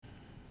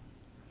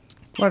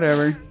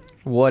Whatever.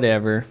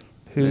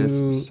 Who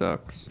This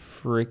sucks.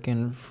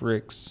 freaking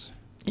fricks?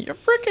 You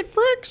freaking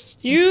pricks.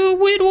 You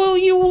win while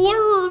you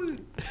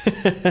learn.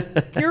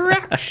 Your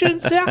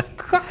actions have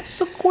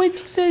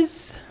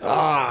consequences.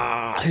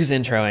 Who's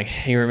introing?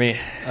 You or me?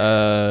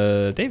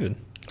 David.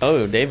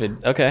 Oh,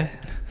 David. Okay.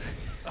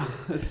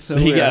 It's so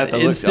He weird. I got have to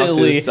look off to the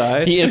instantly.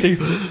 side. He answered.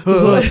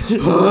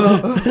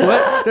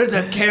 What? There's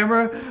a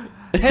camera.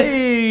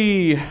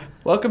 Hey,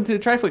 welcome to the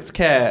Triflix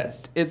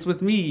Cast. It's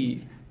with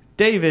me,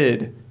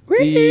 David,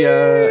 the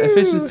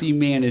efficiency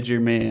manager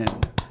man,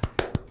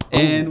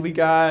 and we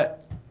got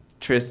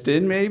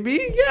Tristan.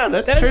 Maybe, yeah,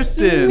 that's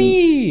Tristan.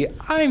 me.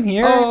 I'm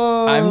here.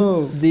 Oh.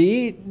 I'm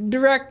the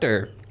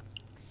director.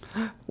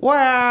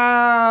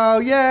 Wow!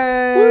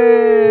 Yay!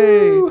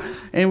 Woo.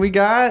 And we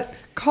got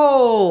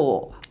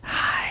Cole.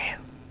 Hi.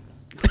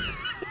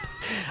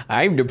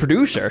 I'm the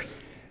producer.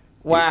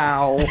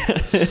 Wow!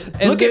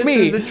 And Look at this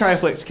me. is the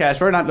Triflix Cast.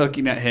 We're not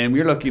looking at him.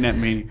 You're looking at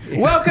me.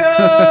 Welcome.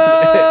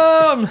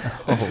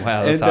 Oh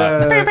wow, that's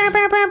And,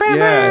 hot.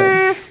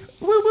 yeah.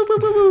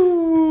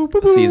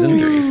 Season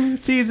 3.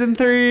 Season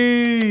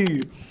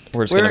 3.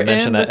 We're just going to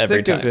mention that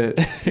every time. Of it.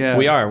 Yeah.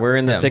 We are. We're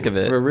in the Yeah, thick of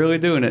it. We're really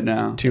doing it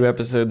now. 2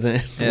 episodes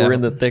in. Yeah. We're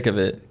in the thick of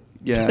it.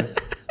 Yeah.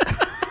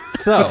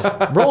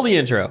 So, roll the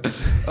intro.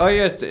 Oh,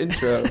 yes, the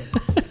intro.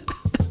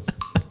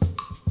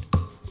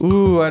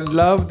 Ooh, I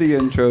love the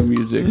intro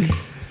music.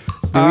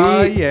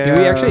 Yeah. Do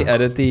we actually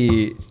edit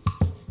the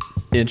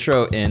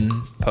intro in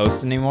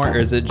post anymore, or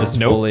is it just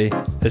Nope. fully?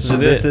 It's just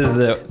This this is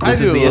the. I This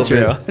do is a the little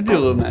intro. bit. I do a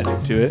little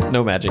magic to it.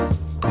 No magic.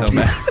 No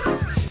man.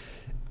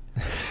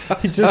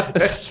 Just a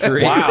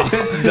straight Wow.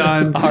 It's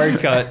done. hard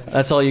cut.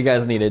 That's all you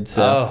guys needed.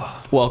 So,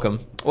 Oh. welcome.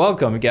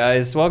 Welcome,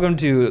 guys. Welcome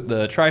to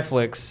the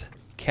Triflix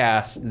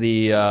Cast,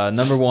 the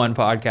 #1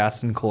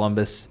 podcast in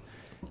Columbus,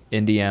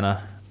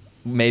 Indiana.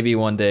 Maybe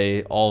one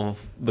day all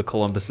of the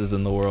Columbuses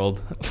in the world.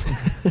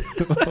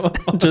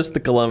 Just the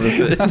Columbus.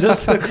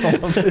 Just the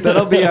Columbus.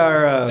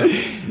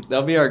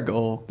 That'll be our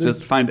goal.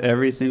 Just find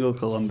every single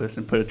Columbus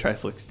and put a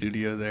Triflix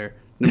studio there,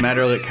 no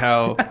matter like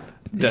how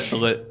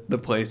desolate the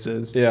place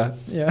is. Yeah,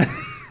 yeah.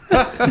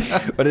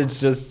 But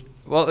it's just,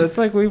 well, it's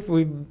like we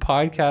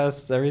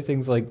podcast,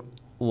 everything's like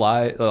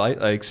live,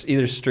 like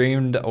either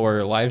streamed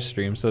or live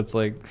streamed. So it's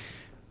like,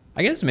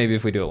 I guess maybe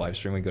if we do a live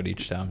stream, we go to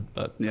each town.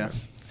 But Yeah.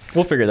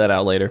 We'll figure that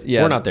out later.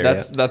 yeah, We're not there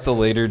yet. That's a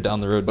later down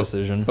the road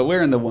decision. But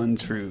we're in the one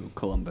true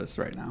Columbus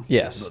right now.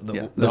 Yes.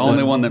 Yeah, the This only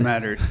is- one that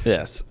matters.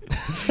 Yes.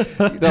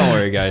 Don't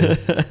worry,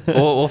 guys.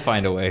 We'll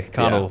find a way.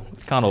 Connell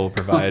will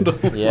provide.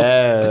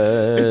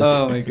 Yes.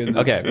 Oh my goodness.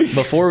 Okay,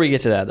 before we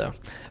get to that though,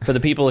 for the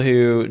people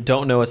who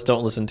don't know us,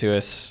 don't listen to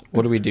us,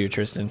 what do we do,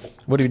 Tristan?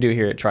 What do we do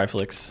here at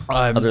Triflix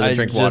other than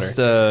drink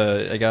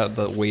water? I got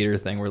the waiter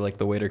thing where like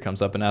the waiter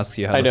comes up and asks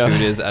you how I the know. food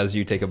is as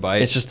you take a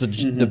bite. It's just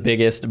the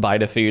biggest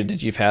bite of food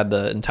that you've had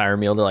the entire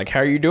meal. They're like,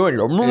 "How are you doing?"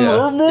 You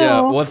go,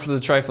 yeah. What's the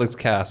Triflix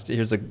Cast?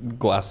 Here's a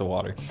glass of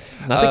water.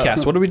 Not the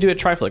cast. What do we do at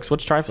Triflix?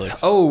 What's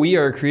Triflix? Oh, we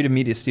are a creative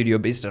media studio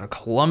based out of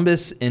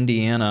Columbus,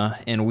 Indiana,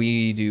 and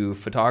we do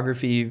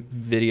photography,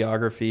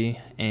 videography,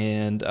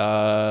 and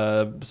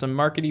some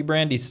markety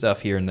brandy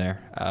stuff here and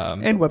there.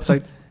 And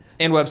websites.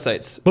 And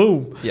websites.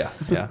 Boom. Yeah,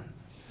 yeah.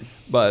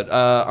 But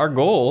our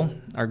goal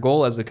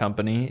as a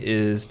company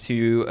is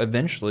to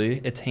eventually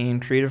attain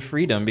creative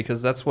freedom,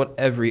 because that's what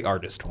every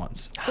artist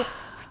wants.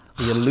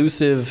 The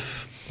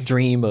elusive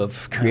dream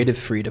of creative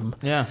freedom.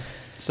 Yeah.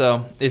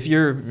 So if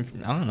you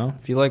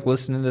like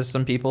listening to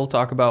some people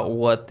talk about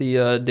what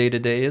the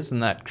day-to-day is in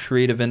that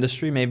creative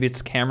industry, maybe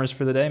it's cameras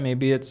for the day,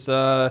 maybe it's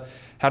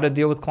how to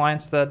deal with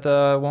clients that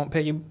won't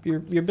pay you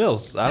your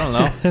bills. I don't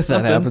know. That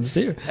Something. happens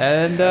too.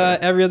 And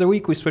every other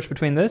week we switch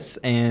between this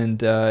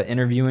and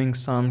interviewing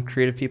some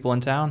creative people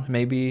in town.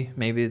 Maybe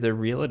they're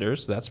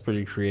realtors. That's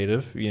pretty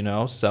creative,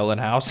 selling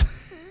house.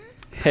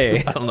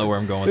 Hey, I don't know where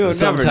I'm going with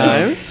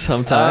this.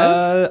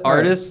 sometimes.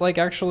 Artists, like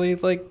actually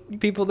like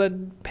people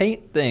that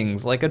paint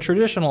things, like a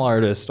traditional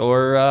artist,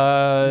 or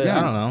I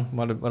don't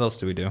know. What else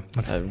do we do?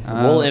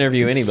 We'll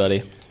interview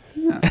anybody.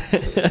 Yeah.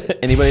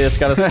 Anybody that's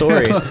got a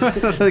story.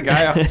 The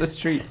guy off the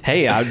street.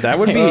 Hey, that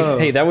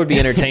would be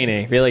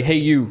entertaining. Be like, hey,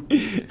 you. Hey,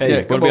 Yeah, want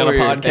to come be on a over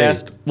here.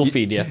 podcast? Hey, We'll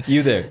feed you.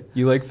 You there?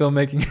 You like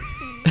filmmaking?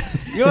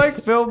 You like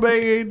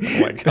filmmaking?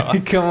 Oh my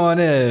god. Come on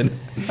in.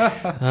 So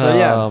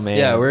Oh, man.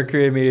 yeah, we're a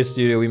creative media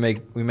studio. We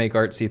make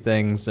artsy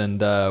things, and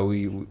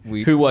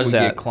we Who was we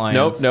that? Get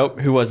clients. Nope.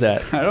 Who was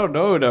that? I don't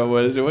know who that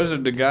was. It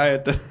wasn't the guy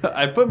at the...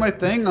 I put my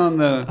thing on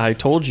the... I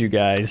told you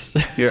guys.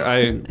 Here,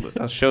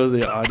 I'll show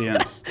the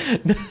audience.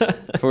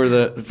 For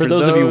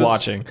those of you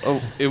watching.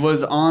 Oh, it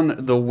was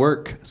on the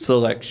work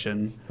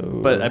selection.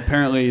 Ooh. But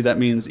apparently that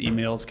means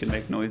emails can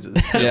make noises.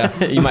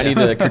 Yeah. You might need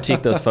to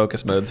critique those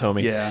focus modes,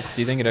 homie. Yeah.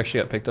 Do you think it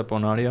actually got picked up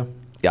on audio?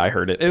 Yeah, I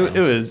heard it. It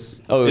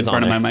was Oh, it was in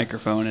front on of there. my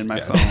microphone and my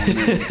phone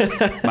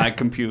and my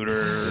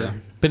computer.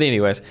 But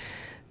anyways,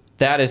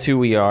 that is who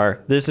we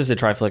are. This is the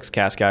Triflix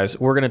Cast, guys.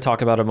 We're going to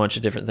talk about a bunch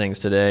of different things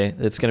today.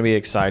 It's going to be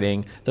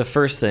exciting. The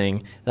first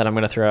thing that I'm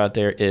going to throw out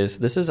there is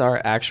this is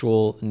our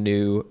actual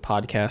new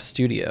podcast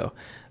studio.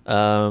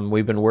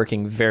 We've been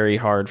working very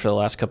hard for the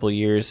last couple of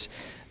years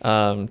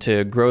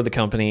to grow the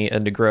company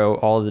and to grow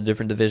all of the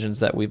different divisions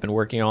that we've been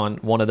working on.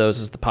 One of those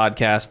is the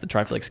podcast, the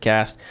TriFlix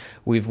Cast.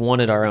 We've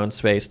wanted our own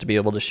space to be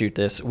able to shoot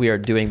this. We are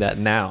doing that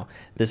now.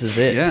 This is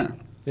it.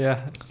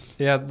 Yeah.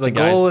 The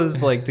goal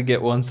is like to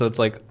get one so it's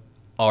like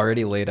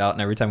already laid out,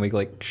 and every time we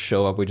like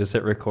show up, we just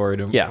hit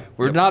record. And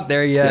we're not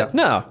there yet.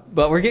 No,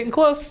 but we're getting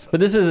close. But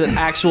this is an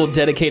actual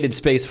dedicated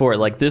space for it.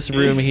 Like this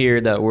room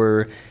here that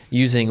we're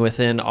using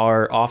within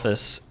our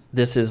office.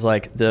 This is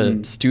like the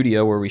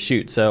studio where we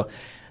shoot. So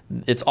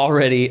it's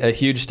already a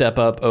huge step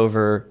up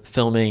over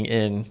filming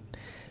in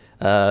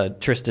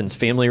Tristan's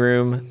family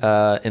room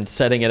and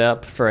setting it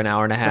up for an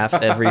hour and a half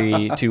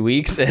every 2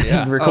 weeks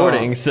and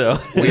recording. So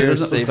it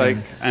doesn't look like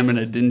I'm in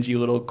a dingy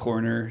little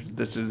corner.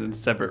 This is in a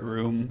separate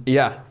room.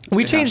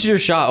 We changed your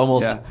shot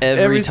almost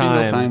every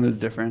time. Single time is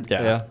different.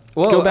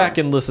 Well, go back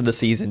and listen to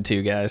season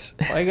 2, guys.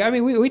 Like, I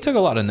mean, we took a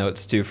lot of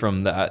notes too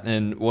from that,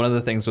 and one of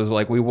the things was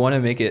like we want to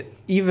make it,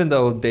 even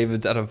though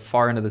David's at a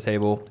far end of the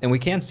table, and we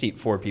can seat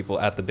 4 people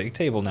at the big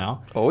table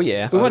now. Oh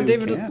yeah, we want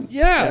David.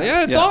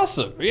 It's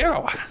awesome.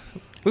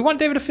 We want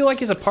David to feel like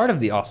he's a part of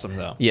the awesome,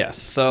 though. Yes.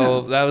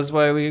 So that was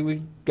why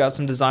we got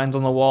some designs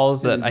on the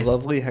walls that these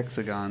lovely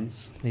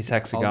hexagons. These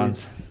hexagons, all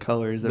these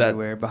colors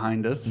everywhere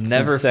behind us.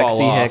 Never some fall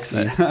sexy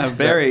off. hexes.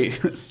 Very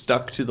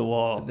stuck to the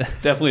wall.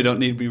 Definitely don't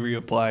need to be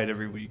reapplied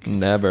every week.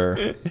 Never.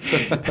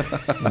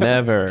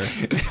 Never.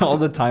 All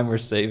the time we're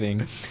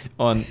saving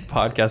on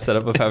podcast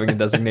setup of having a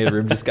designated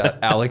room just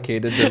got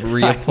allocated to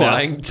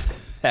reapplying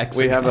hexagons.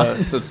 We have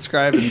a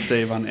subscribe and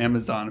save on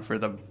Amazon for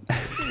the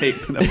tape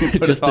that we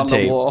put Just on the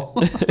tape. the wall.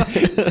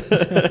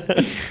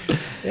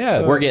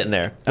 We're getting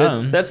there.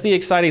 That's the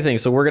exciting thing.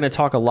 So we're going to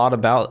talk a lot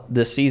about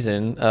this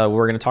season.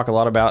 We're going to talk a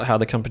lot about how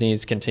the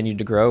company's continued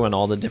to grow and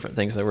all the different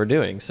things that we're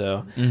doing.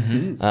 So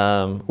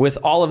with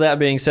all of that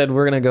being said,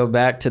 we're going to go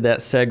back to that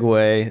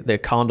segue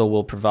that Condell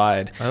will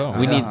provide.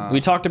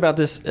 We talked about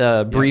this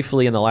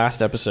briefly in the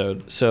last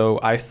episode. So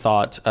I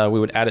thought we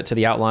would add it to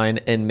the outline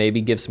and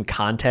maybe give some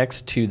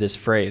context to this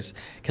phrase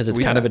because it's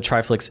kind of a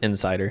TriFlix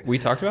insider. We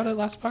talked about it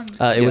last part?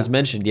 It was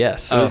mentioned,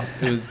 yes.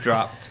 It was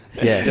dropped.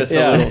 Yes. Just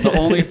a little, the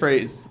only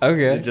phrase.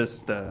 Okay. Is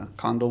just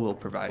Condell will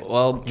provide.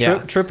 Well,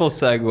 triple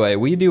segue.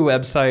 We do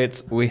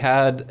websites. We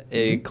had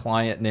a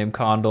client named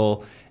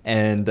Condell,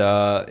 and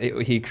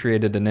he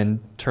created an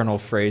internal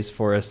phrase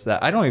for us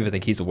that I don't even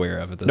think he's aware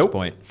of at this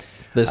point.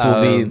 This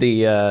will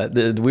be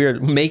we're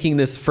making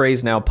this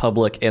phrase now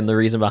public and the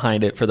reason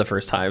behind it for the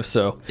first time.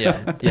 So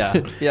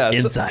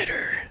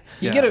insider.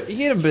 You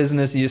get a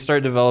business, you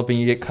start developing,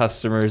 you get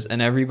customers,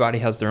 and everybody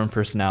has their own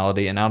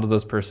personality, and out of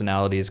those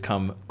personalities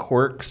come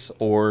quirks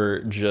or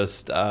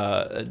just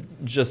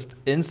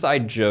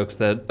inside jokes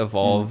that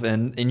evolve,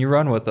 and you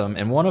run with them.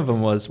 And one of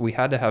them was we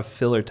had to have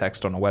filler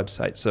text on a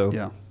website,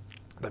 so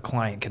the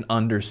client can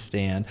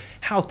understand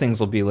how things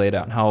will be laid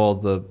out and how all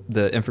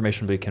the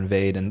information will be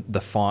conveyed and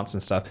the fonts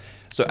and stuff.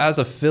 So as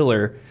a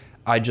filler,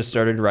 I just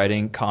started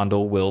writing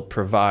Condell will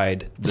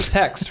provide the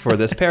text for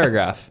this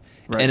paragraph.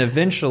 Right. And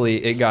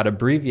eventually it got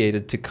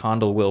abbreviated to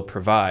Condell will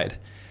provide.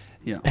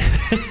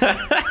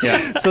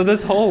 So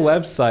this whole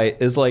website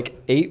is like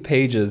 8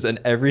 pages, and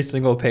every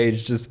single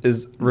page just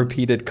is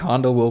repeated.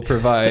 Condell will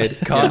provide.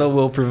 Condell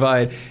will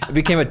provide. It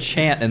became a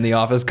chant in the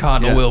office.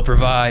 Condell will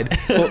provide.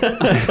 Well,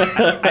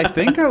 I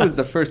think I was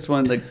the first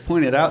one that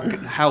pointed out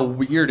how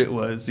weird it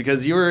was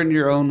because you were in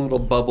your own little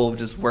bubble of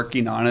just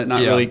working on it,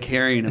 not really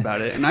caring about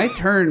it. And I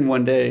turned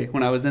one day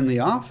when I was in the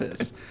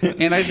office,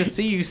 and I just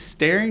see you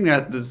staring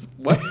at this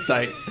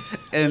website,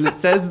 and it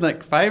says in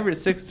like 5 or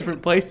 6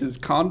 different places,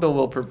 Condell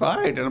will provide.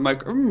 And I'm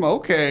like,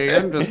 okay,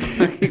 I'm just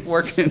gonna keep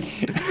working.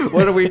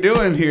 What are we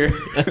doing here?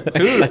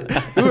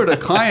 Who are the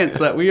clients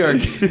that we are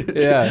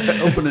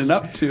opening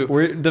up to?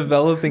 We're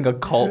developing a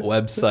cult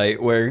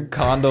website where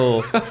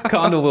Condell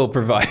will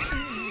provide.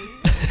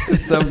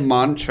 Some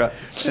mantra.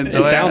 And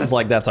so it sounds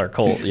like that's our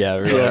cult. Yeah,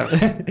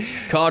 really.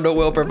 Condell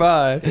will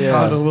provide.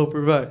 Condell will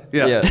provide.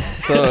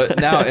 So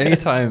now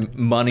anytime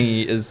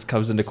money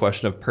comes into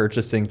question of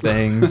purchasing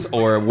things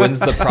or when's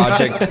the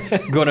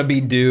project going to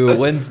be due,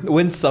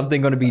 when's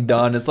something going to be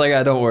done, it's like,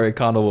 don't worry,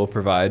 Condell will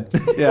provide.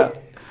 Yeah.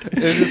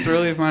 It was just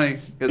really funny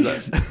because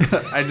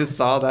I just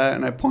saw that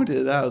and I pointed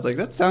it out. I was like,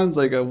 that sounds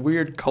like a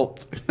weird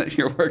cult that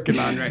you're working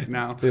on right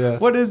now. Yeah.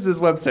 What is this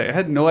website? I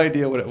had no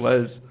idea what it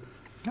was.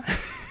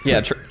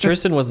 Yeah,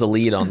 Tristan was the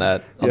lead on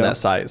that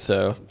site.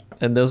 So,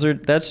 and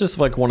that's just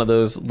like one of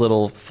those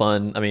little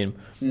fun. I mean,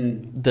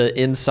 the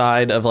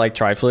inside of like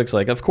TriFlix,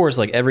 like of course,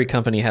 like every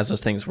company has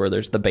those things where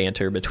there's the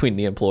banter between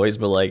the employees,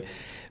 but like,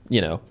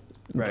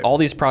 all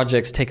these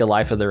projects take a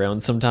life of their own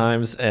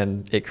sometimes,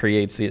 and it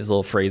creates these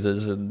little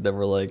phrases, and then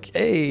we're like,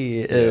 hey,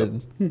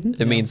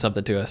 it means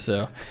something to us.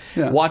 So,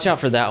 watch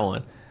out for that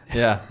one.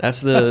 Yeah,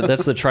 that's the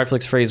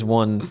TriFlix phrase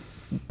one.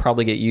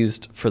 Probably get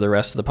used for the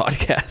rest of the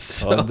podcast.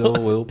 So.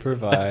 Condell will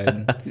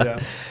provide.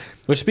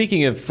 Which,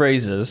 speaking of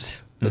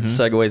phrases, that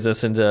segues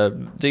us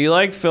into, do you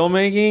like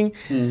filmmaking?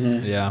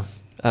 Yeah.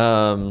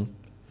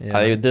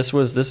 Yeah. This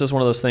is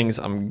one of those things.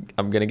 I'm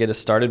gonna get us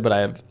started,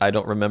 but I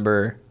don't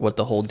remember what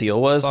the whole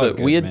deal was. It's all But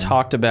we good, had man.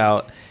 talked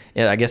about.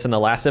 Yeah, I guess in the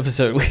last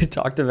episode we had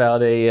talked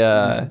about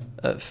a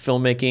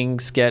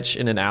filmmaking sketch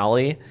in an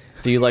alley.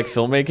 Do you like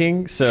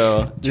filmmaking?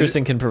 So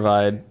Tristan can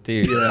provide.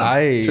 Dude,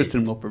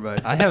 Tristan will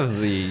provide. I have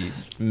the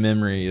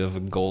memory of a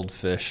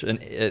goldfish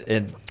and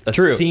a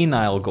True.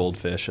 senile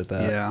goldfish at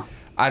that. Yeah.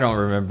 I don't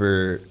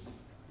remember.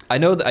 I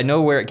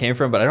know where it came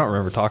from, but I don't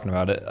remember talking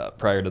about it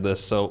prior to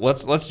this. So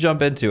let's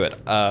jump into it.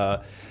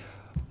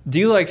 Do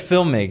you like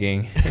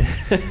filmmaking?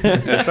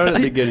 Yeah, start at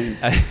the beginning.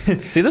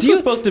 See, this was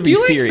supposed to be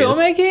serious. Do you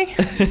like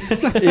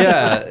filmmaking?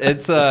 Yeah,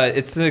 it's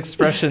an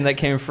expression that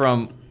came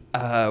from.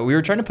 We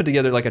were trying to put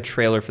together like a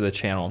trailer for the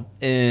channel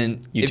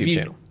and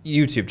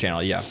YouTube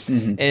channel, yeah.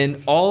 Mm-hmm.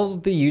 And all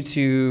the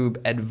YouTube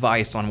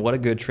advice on what a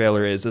good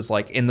trailer is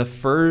like in the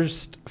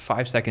first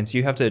 5 seconds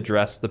you have to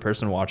address the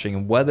person watching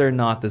and whether or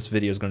not this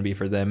video is going to be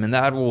for them, and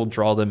that will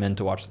draw them in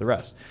to watch the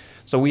rest.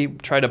 So we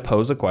try to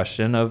pose a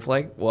question of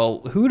like, well,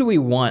 who do we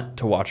want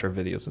to watch our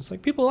videos? It's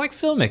like people like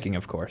filmmaking,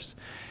 of course.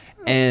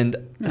 And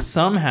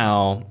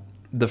somehow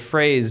the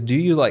phrase "do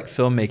you like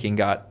filmmaking"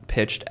 got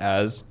pitched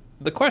as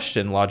the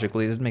question.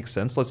 Logically, it makes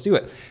sense. Let's do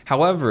it.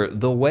 However,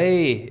 the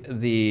way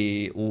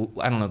the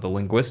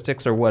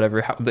linguistics or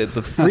whatever,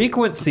 the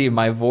frequency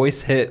my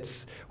voice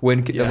hits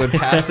when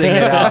passing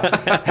it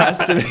out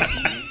has to be.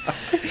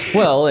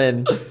 Well,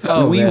 and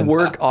we man.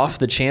 work off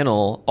the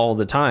channel all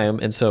the time,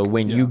 and so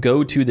when you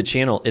go to the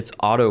channel, it's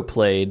auto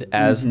played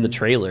as the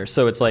trailer.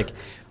 So it's like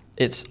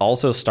it's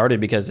also started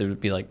because it would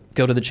be like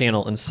go to the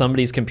channel and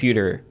somebody's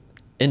computer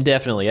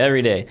indefinitely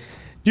every day.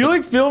 Do you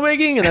like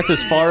filmmaking? And that's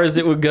as far as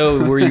it would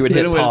go where you would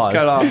hit Then when it's pause.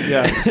 cut off.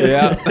 Yeah.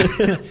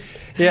 Yeah.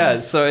 Yeah,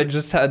 so it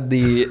just had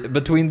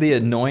between the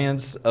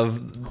annoyance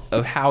of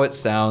how it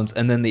sounds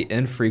and then the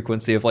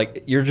infrequency of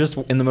like you're just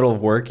in the middle of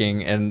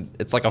working and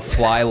it's like a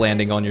fly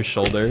landing on your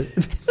shoulder.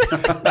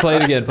 Play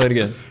it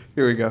again.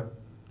 Here we go.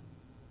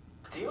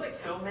 Do you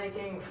like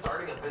filmmaking,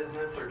 starting a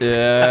business, or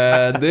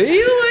Yeah, do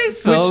you like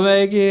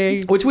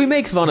filmmaking? Which we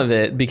make fun of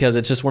it because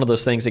it's just one of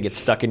those things that gets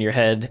stuck in your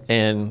head,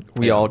 and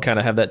we all kind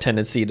of have that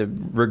tendency to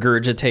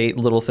regurgitate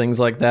little things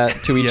like that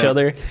to each Yeah.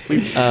 other.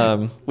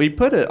 We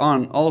put it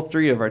on all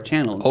three of our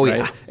channels, Oh, right?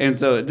 yeah. And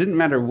so it didn't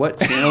matter what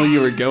channel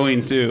you were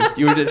going to,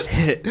 you would just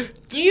hit,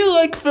 do you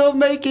like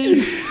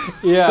filmmaking?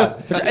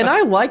 Yeah. And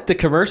I like the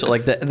commercial,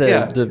 like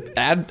the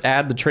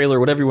ad, the trailer,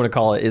 whatever you want to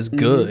call it, is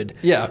good.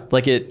 Yeah.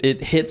 Like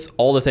it hits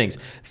all the things.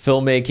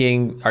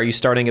 Filmmaking, are you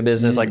starting a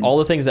business? Like all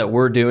the things that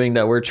we're doing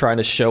that we're trying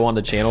to show on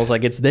the channels,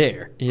 like it's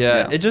there.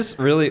 Yeah, it just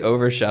really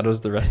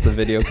overshadows the rest of the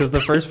video because the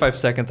first 5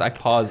 seconds I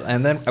pause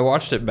and then I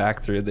watched it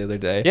back through the other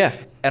day. Yeah.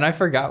 And I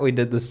forgot we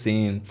did the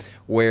scene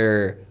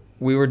where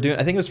we were doing,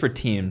 I think it was for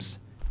Teams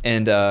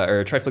and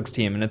or Triflix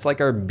Team, and it's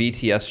like our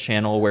BTS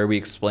channel where we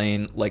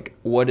explain like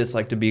what it's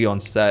like to be on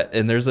set.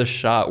 And there's a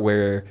shot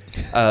where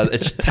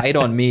it's tight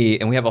on me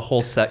and we have a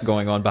whole set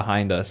going on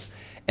behind us.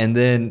 And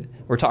then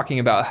we're talking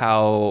about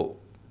how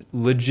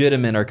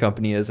legitimate our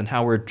company is and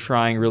how we're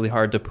trying really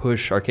hard to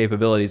push our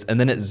capabilities, and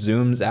then it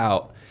zooms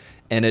out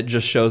and it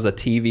just shows a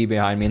TV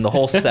behind me, and the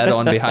whole set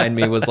on behind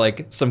me was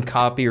like some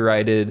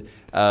copyrighted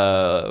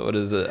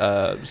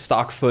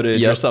stock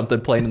footage or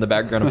something playing in the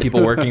background of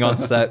people working on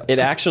set. It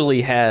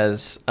actually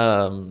has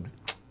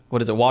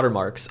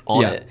watermarks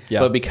on it. Yeah.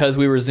 But because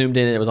we were zoomed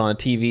in and it was on a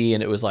TV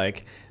and it was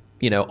like,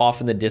 off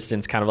in the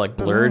distance, kind of like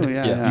blurred,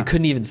 you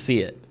couldn't even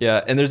see it.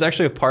 Yeah, and there's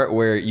actually a part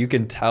where you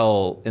can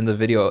tell in the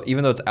video,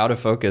 even though it's out of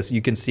focus,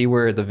 you can see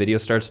where the video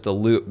starts to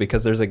loop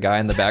because there's a guy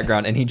in the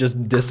background and he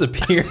just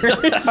disappears.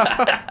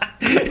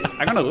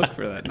 I'm going to look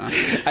for that now.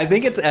 I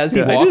think it's as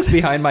he walks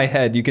behind my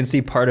head, you can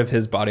see part of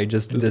his body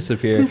just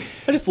disappear.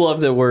 I just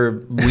love that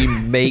we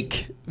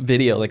make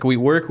video. Like we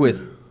work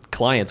with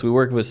clients. We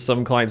work with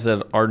some clients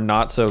that are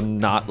not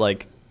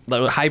like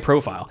high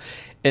profile.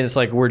 And it's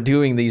like we're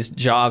doing these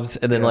jobs,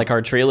 and then like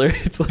our trailer,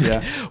 it's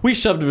like we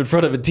shoved him in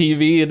front of a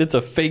TV, and it's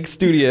a fake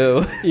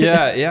studio.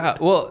 Yeah.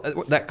 Well,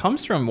 that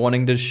comes from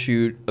wanting to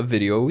shoot a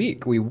video a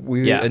week.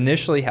 We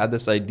initially had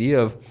this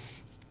idea of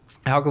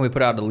how can we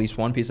put out at least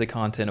one piece of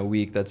content a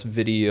week that's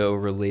video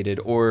related,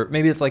 or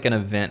maybe it's like an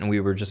event, and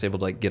we were just able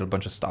to like get a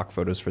bunch of stock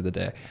photos for the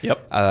day.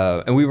 Yep.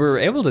 And we were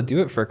able to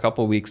do it for a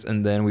couple of weeks,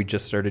 and then we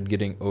just started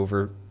getting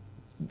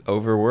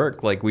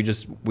overworked. Like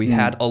we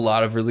had a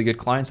lot of really good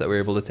clients that we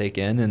were able to take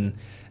in, and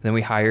then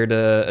we hired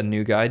a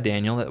new guy,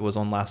 Daniel, that was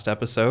on last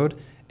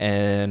episode,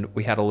 and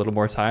we had a little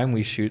more time.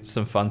 We shoot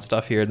some fun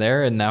stuff here and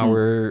there, and now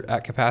we're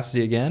at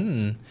capacity again,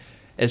 and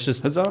it's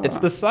just it's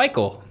the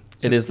cycle.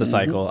 It is the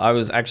cycle. I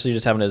was actually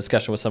just having a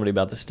discussion with somebody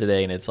about this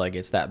today, and it's like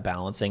it's that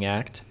balancing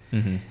act.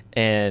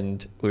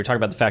 And we were talking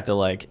about the fact that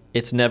like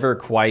it's never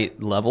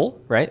quite level,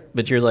 right?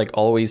 But you're like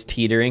always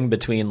teetering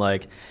between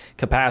like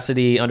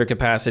capacity, under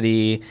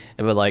capacity,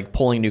 and but like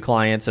pulling new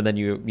clients, and then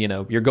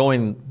you're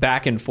going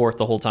back and forth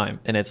the whole time.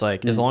 And it's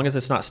like as long as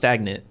it's not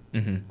stagnant,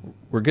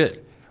 we're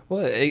good.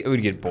 Well, it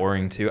would get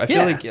boring too. I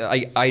feel like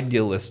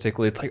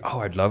idealistically, it's like, oh,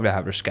 I'd love to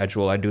have a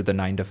schedule. I do the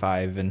 9 to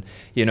 5, and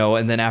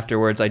and then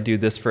afterwards I do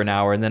this for an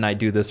hour, and then I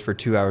do this for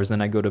 2 hours,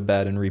 then I go to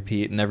bed and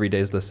repeat, and every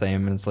day's the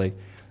same. And it's like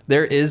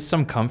there is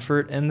some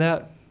comfort in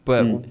that,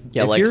 but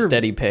like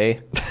steady pay,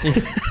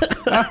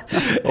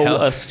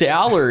 a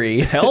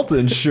salary, health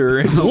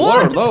insurance.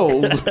 What are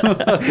those?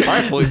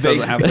 Triflix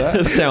doesn't have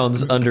that.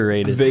 Sounds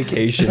underrated.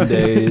 Vacation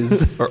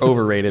days or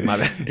overrated. My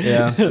bad.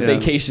 Yeah.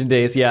 Vacation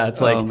days. Yeah,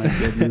 it's like, oh my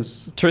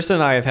goodness. Tristan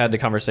and I have had the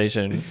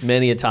conversation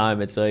many a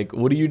time. It's like,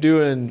 what are you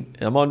doing?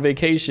 I'm on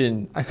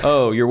vacation.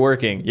 Oh, you're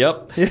working.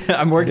 Yep. Yeah,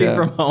 I'm working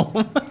from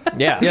home.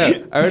 Yeah.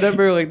 I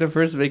remember like the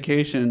first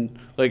vacation,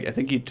 like I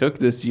think he took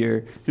this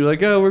year. He was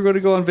like, "Oh, we're going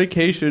to go on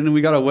vacation, and we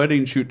got a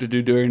wedding shoot to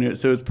do during it,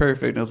 so it's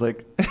perfect." And I was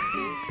like,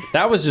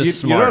 that was just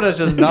you smart. know, that's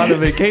just not a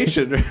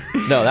vacation.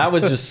 No, that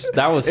was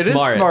smart. It is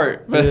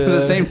smart, but at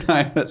the same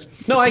time,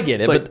 no, I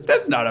get it, but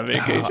that's not a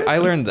vacation. I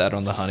learned that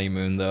on the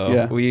honeymoon, though.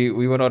 Yeah.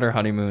 We went on our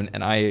honeymoon,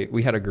 and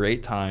we had a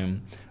great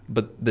time.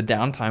 But the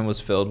downtime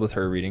was filled with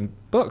her reading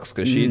books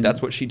because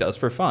that's what she does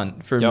for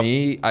fun. For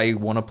me, I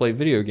want to play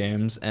video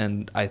games,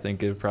 and I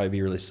think it would probably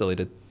be really silly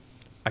to.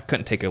 I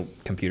couldn't take a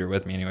computer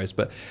with me, anyways.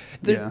 But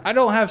I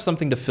don't have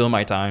something to fill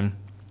my time,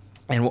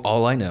 and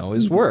all I know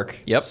is work.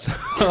 Yep. So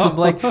I'm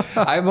like,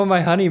 I'm on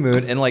my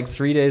honeymoon, and like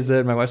 3 days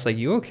in, my wife's like,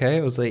 "You okay?"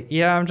 I was like,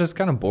 "Yeah, I'm just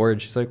kind of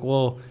bored." She's like,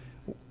 "Well,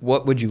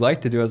 what would you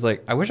like to do?" I was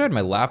like, "I wish I had my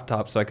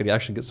laptop so I could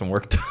actually get some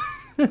work done."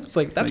 It's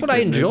like, that's what I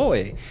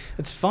enjoy.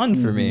 It's fun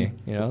for me.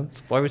 It's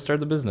why we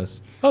started the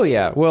business. Oh,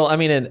 yeah. Well, I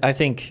mean, I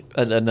think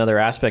another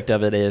aspect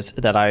of it is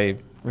that I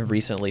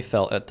recently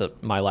felt at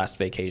my last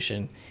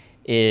vacation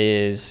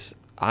is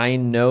I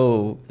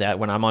know that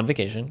when I'm on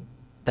vacation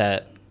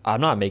that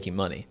I'm not making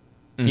money.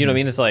 You know what I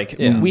mean? It's like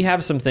we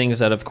have some things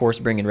that, of course,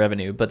 bring in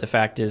revenue. But the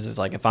fact is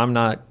like if I'm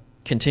not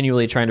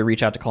continually trying to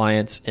reach out to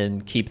clients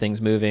and keep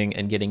things moving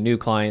and getting new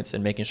clients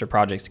and making sure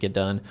projects get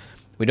done,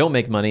 we don't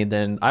make money,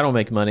 then I don't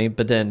make money.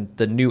 But then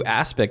the new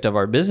aspect of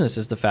our business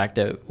is the fact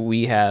that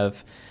we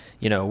have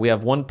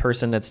one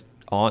person that's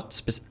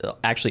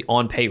actually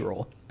on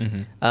payroll.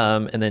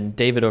 And then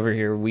David over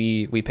here,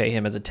 we pay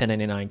him as a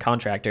 1099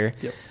 contractor,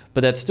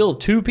 but that's still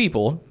 2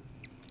 people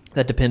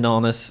that depend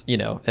on us,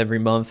 every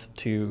month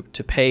to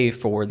pay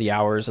for the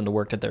hours and the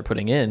work that they're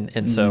putting in.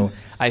 And so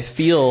I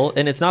feel,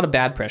 and it's not a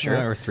bad pressure,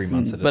 or 3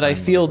 months at a but time, I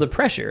feel the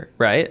pressure,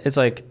 right? It's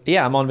like,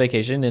 I'm on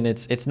vacation, and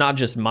it's not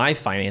just my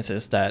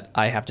finances that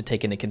I have to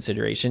take into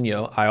consideration.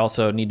 I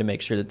also need to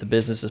make sure that the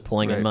business is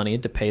pulling in money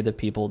to pay the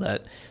people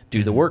that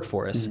do the work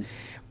for us.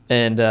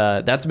 And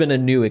that's been a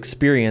new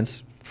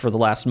experience for the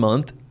last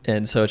month.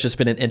 And so it's just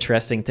been an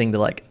interesting thing to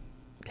like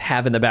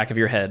have in the back of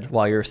your head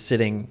while you're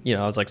sitting,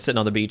 I was like sitting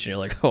on the beach and you're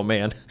like, oh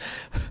man,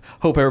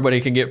 hope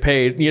everybody can get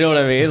paid. You know what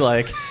I mean?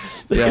 Like,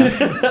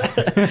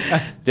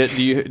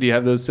 Do you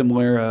have those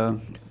similar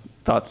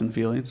thoughts and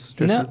feelings,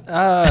 Tristan?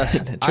 No,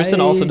 Tristan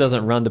also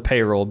doesn't run to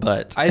payroll,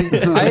 but I've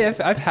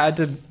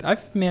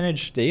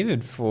managed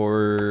David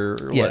for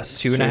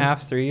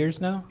 2.5, 3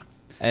 years now.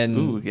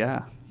 And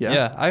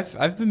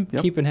I've been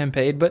keeping him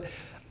paid, but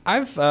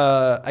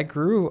I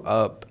grew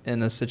up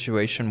in a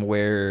situation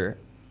where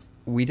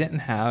we didn't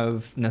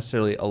have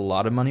necessarily a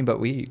lot of money, but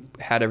we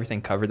had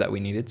everything covered that we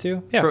needed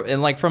to. Yeah.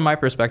 And from my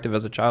perspective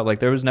as a child, like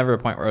there was never a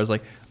point where I was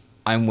like,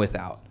 I'm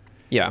without.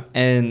 Yeah.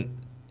 And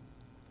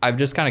I've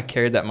just kind of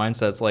carried that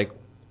mindset. It's like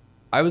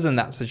I was in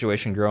that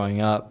situation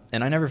growing up,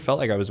 and I never felt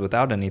like I was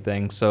without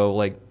anything. So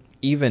like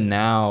even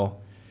now,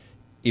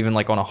 even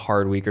like on a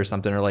hard week or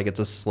something, or like it's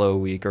a slow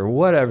week or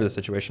whatever the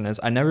situation is,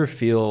 I never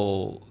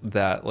feel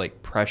that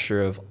like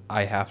pressure of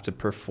I have to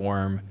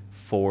perform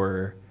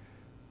for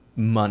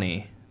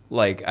money.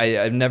 Like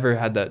I've never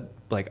had that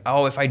like,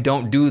 oh, if I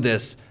don't do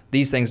this,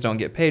 these things don't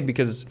get paid,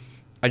 because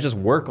I just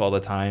work all the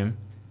time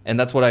and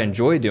that's what I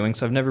enjoy doing.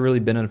 So I've never really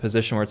been in a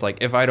position where it's like,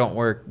 if I don't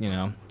work,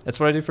 that's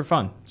what I do for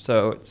fun.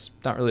 So it's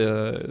not really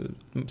a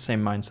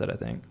same mindset, I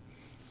think.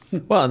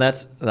 Well,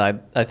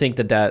 I think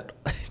that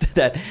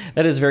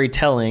is very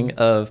telling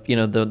of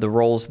the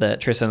roles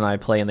that Tristan and I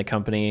play in the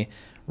company,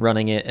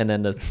 running it, and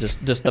then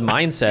just the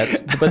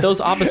mindsets. But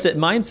those opposite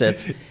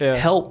mindsets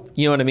help,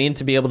 you know what I mean,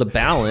 to be able to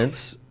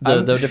balance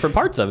the different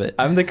parts of it.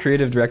 I'm the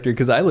creative director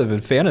because I live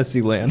in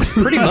fantasy land.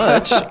 Pretty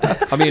much.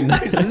 I mean,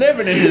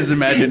 living in his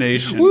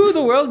imagination. Woo,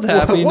 the world's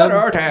happy. What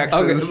are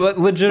taxes? Okay,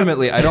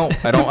 legitimately, I don't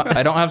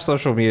have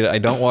social media. I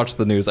don't watch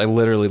the news. I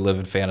literally live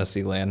in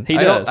fantasy land. He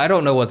does. I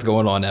don't know what's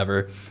going on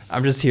ever.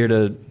 I'm just here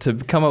to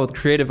come up with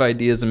creative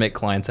ideas and make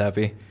clients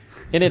happy.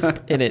 And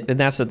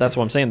that's what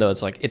I'm saying though.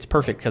 It's like it's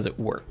perfect because it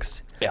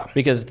works. Yeah.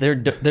 Because there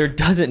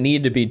doesn't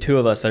need to be 2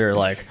 of us that are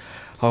like,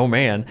 oh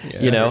man,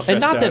 and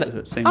not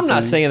that I'm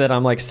not saying that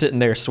I'm like sitting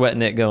there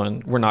sweating it,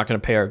 going, we're not going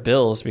to pay our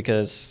bills,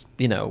 because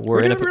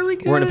we're in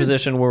a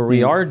position where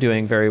we are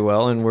doing very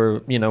well, and we're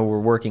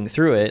working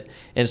through it,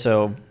 and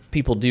so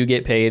people do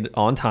get paid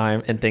on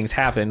time and things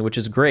happen, which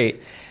is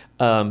great.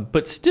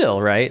 But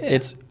still, right? Yeah.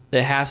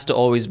 It has to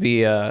always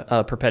be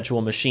a perpetual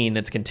machine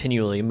that's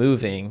continually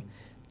moving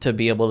to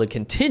be able to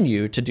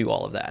continue to do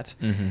all of that.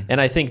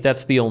 And I think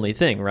that's the only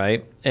thing,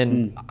 right?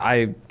 And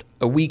I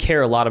we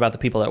care a lot about the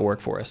people that work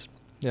for us.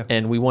 Yeah.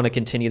 And we want to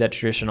continue that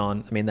tradition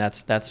on. I mean,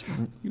 that's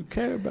You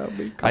care about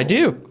me. I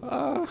do.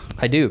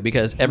 I do,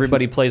 because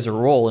everybody plays a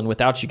role, and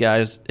without you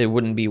guys, it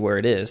wouldn't be where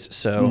it is.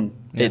 So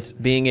it's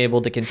being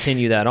able to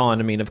continue that on.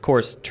 I mean, of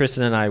course,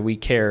 Tristan and I, we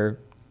care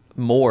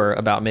more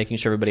about making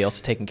sure everybody else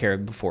is taken care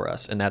of before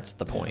us, and that's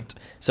the point.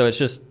 So it's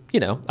just,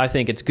 I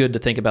think it's good to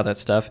think about that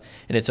stuff,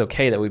 and it's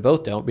okay that we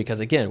both don't,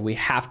 because again, we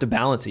have to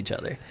balance each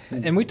other.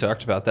 And we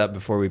talked about that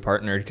before we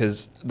partnered,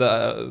 because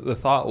the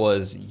thought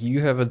was,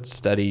 you have a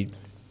steady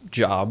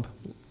job,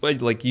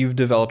 like you've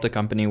developed a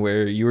company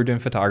where you were doing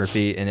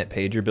photography and it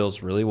paid your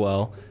bills really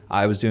well.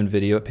 I was doing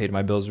video, it paid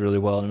my bills really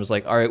well, and it was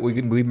like, all right,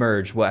 we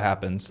merge, what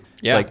happens?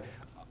 Yeah. It's like,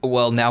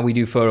 well, now we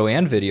do photo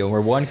and video, we're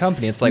one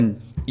company. It's like,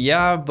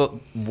 yeah, but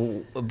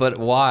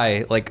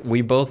why? Like,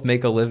 we both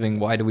make a living,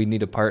 why do we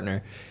need a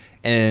partner?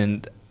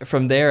 And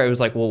from there, it was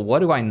like, well, what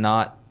do I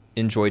not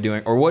enjoy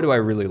doing, or what do I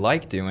really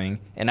like doing?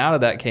 And out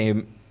of that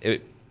came,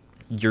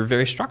 you're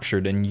very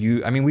structured, and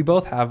we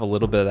both have a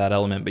little bit of that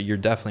element, but you're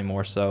definitely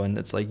more so. And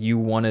it's like, you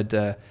wanted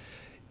to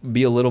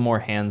be a little more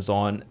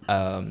hands-on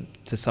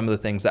to some of the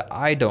things that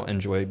I don't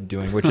enjoy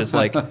doing, which is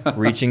like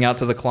reaching out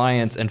to the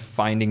clients and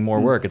finding more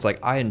work. It's like,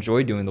 I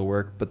enjoy doing the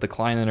work, but the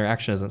client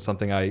interaction isn't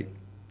something I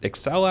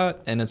excel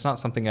at, and it's not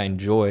something I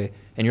enjoy.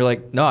 And you're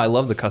like, no, I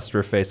love the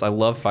customer face. I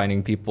love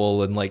finding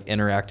people and like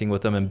interacting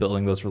with them and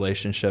building those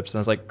relationships. And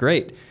I was like,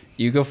 great,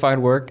 you go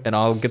find work and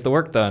I'll get the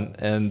work done.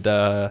 And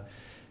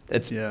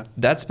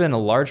that's been a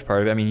large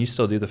part of it. I mean, you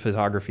still do the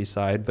photography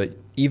side, but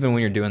even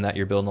when you're doing that,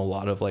 you're building a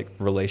lot of like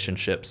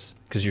relationships,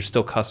 because you're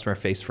still customer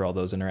face for all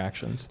those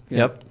interactions.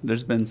 Yep.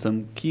 There's been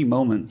some key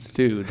moments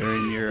too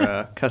during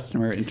your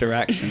customer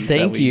interactions.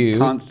 Thank that we you.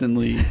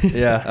 Constantly.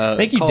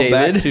 Thank you, call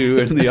David. Back to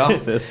in the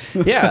office.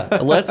 Yeah,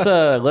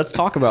 let's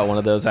talk about one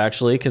of those,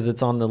 actually, because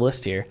it's on the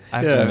list here.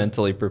 I have to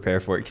mentally prepare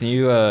for it. Can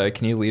you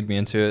lead me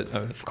into it?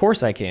 Of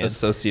course I can.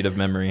 Associative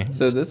memory.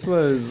 So this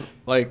was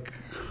like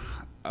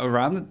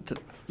around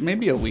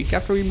maybe a week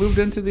after we moved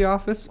into the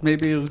office,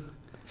 maybe a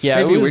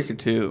week or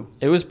two.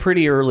 It was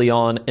pretty early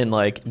on in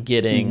like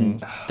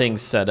getting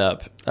things set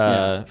up,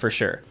 for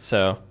sure.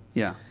 So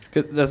yeah,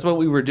 'cause that's what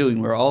we were doing.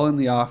 We were all in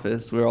the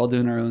office. We were all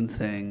doing our own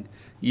thing.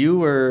 You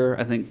were,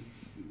 I think,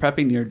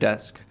 prepping your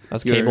desk. I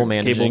was Your cable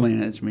managing. Cable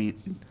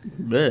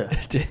management.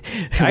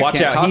 Bleh.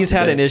 Watch out, he's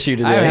had an issue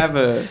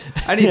today.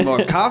 I need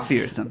more coffee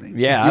or something.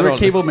 Yeah, you were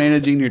cable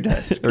managing your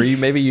desk. Or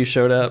maybe you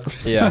showed up,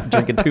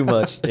 drinking too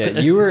much. Yeah,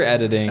 you were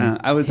editing.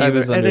 I was He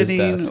either under his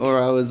editing desk.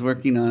 or I was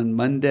working on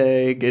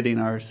Monday, getting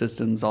our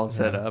systems all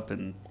set up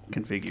and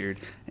configured.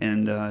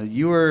 And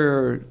you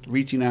were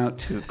reaching out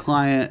to a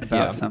client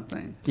about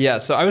something. Yeah,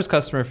 so I was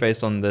customer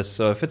faced on this.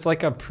 So if it's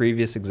like a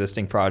previous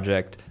existing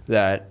project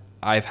that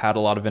I've had a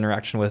lot of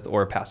interaction with,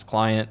 or a past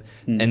client,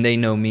 and they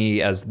know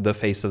me as the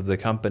face of the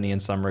company in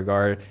some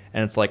regard,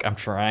 and it's like I'm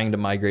trying to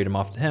migrate them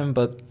off to him,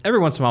 but every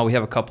once in a while we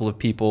have a couple of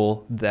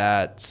people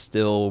that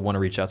still want to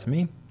reach out to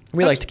me.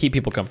 We like to keep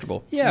people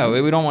comfortable. Yeah,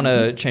 we don't want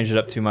to change it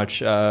up too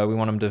much. We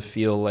want them to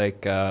feel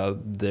like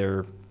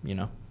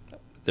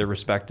they're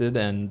respected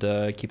and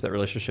keep that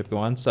relationship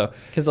going. So,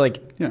 because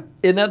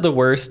isn't that the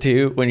worst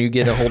too, when you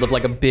get a hold of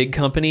like a big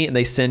company and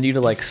they send you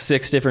to like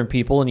 6 different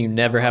people and you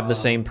never have the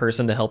same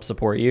person to help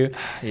support you?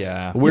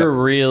 Yeah, we're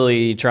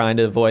really trying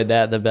to avoid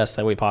that the best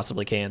that we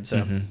possibly can. So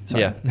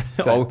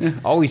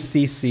always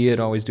CC it,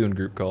 always doing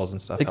group calls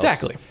and stuff.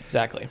 Exactly.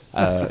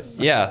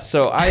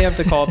 So I have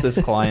to call up this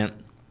client.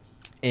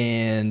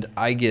 And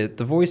I get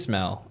the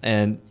voicemail,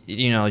 and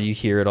you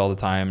hear it all the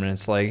time, and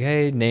it's like,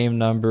 hey, name,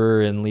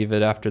 number, and leave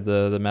it after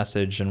the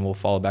message, and we'll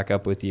follow back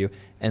up with you.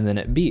 And then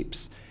it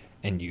beeps,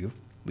 and you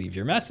leave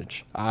your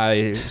message.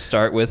 I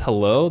start with,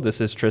 hello, this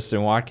is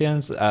Tristan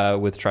Watkins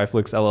with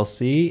Triflix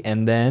LLC,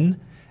 and then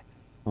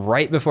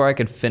right before I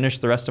can finish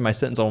the rest of my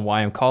sentence on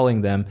why I'm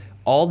calling them,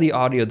 all the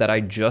audio that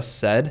I just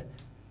said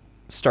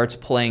starts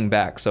playing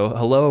back. So,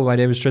 hello, my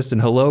name is Tristan.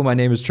 Hello, my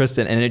name is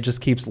Tristan, and it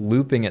just keeps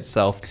looping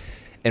itself.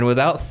 And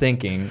without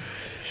thinking,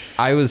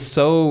 I was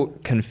so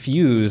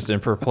confused and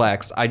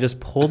perplexed. I just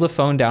pull the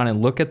phone down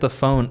and look at the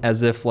phone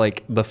as if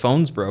like the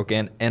phone's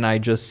broken, and I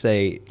just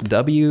say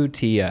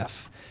WTF.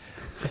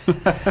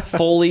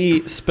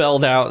 Fully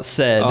spelled out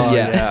said.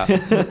 Yes.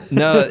 Yeah.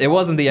 No, it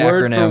wasn't the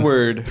acronym.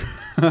 Word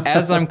for word.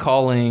 As I'm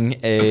calling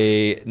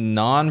a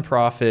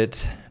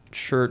nonprofit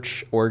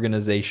church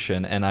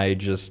organization, and I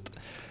just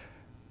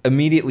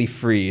immediately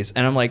freeze.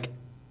 And I'm like,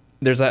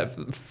 there's that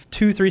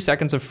 2-3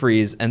 seconds of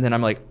freeze, and then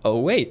I'm like, oh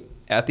wait,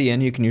 at the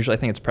end you can usually, I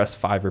think it's press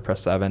 5 or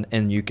press 7,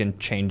 and you can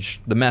change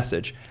the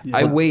message. Yeah.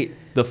 I wait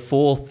the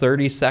full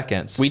 30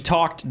 seconds. We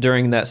talked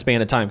during that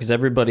span of time because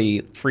everybody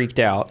freaked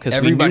out because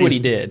we knew what he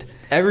did.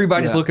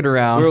 Everybody's looking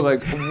around. We were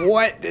like,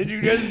 what did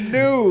you just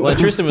do? Well,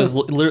 Tristan was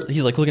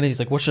he's like looking at it, he's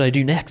like, what should I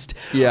do next?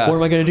 Yeah. What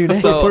am I going to do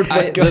next? So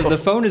the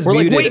phone is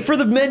muted. We're like, wait for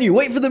the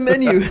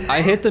menu.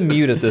 I hit the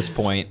mute at this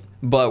point,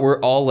 but we're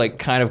all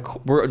like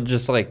we're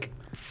just like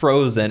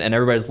frozen, and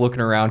everybody's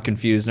looking around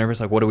confused, and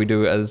everybody's like, what do we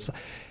do?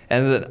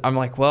 And then I'm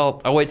like,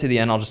 well, I'll wait to the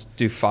end. I'll just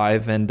do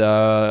 5, and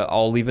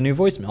I'll leave a new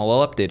voicemail.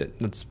 I'll update it.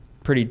 That's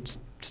pretty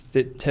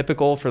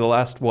typical for the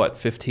last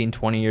 15,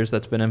 20 years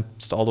that's been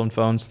installed on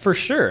phones. For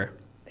sure.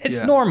 It's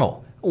Yeah.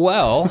 normal.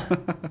 Well,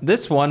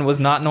 this one was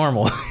not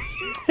normal.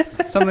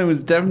 Something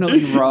was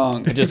definitely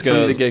wrong. It just from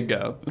goes- the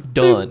get-go.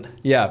 Done.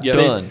 Yeah, Yeah.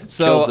 Done. Kills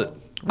So it.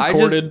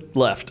 Recorded,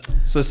 left.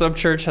 So some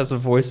church has a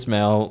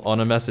voicemail on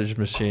a message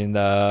machine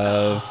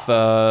of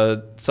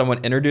someone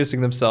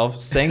introducing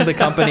themselves, saying the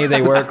company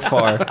they work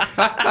for,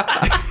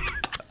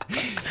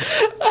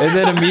 and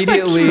then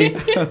immediately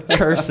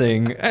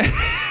cursing.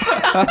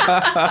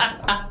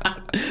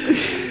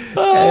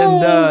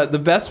 And the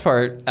best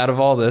part out of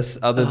all this,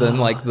 other than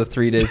like the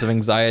 3 days of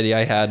anxiety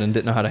I had and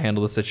didn't know how to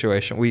handle the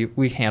situation,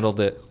 we handled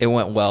it. It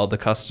went well. The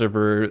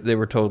customer, they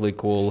were totally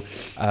cool.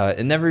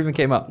 It never even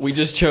came up. We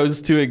just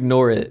chose to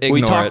ignore it. We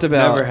Ignore talked it.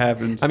 about. Never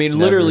happened. I mean,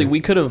 Never. literally,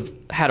 we could have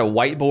had a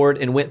whiteboard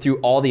and went through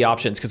all the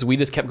options because we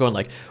just kept going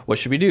like, what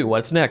should we do?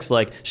 What's next?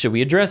 Like, should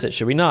we address it?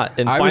 Should we not?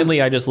 And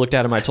finally, I just looked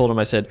at him. I told him,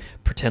 I said,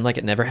 pretend like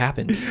it never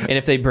happened. And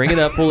if they bring it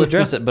up, we'll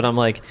address it. But I'm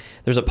like,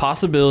 there's a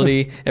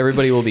possibility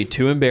everybody will be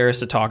too embarrassed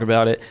to talk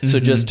about it. So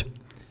just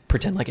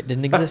pretend like it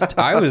didn't exist.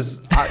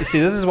 See,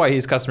 this is why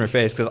he's customer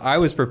faced, because I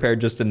was prepared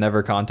just to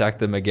never contact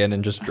them again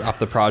and just drop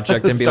the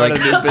project and be Start like,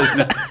 a new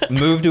business.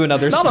 move to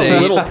another Not state. a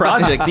little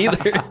project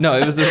either. No,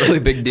 it was a really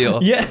big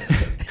deal.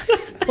 Yes.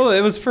 Well,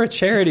 it was for a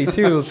charity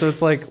too, so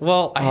it's like,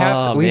 well,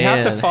 we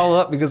have to man. follow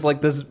up because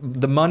like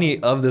the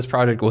money of this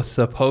project was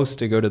supposed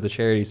to go to the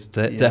charities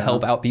to Yeah.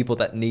 help out people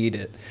that need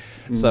it.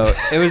 So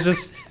it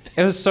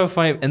was so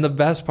funny. And the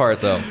best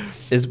part though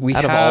is we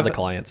Out of have all the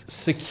clients.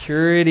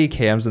 security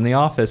cams in the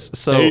office,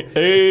 so.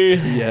 Hey.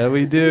 Yeah,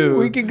 we do.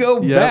 We could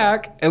go Yep.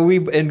 back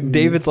and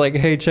David's like,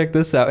 hey, check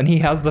this out. And he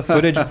has the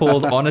footage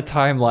pulled on a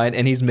timeline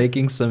and he's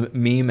making some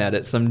meme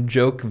edit, some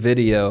joke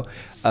video,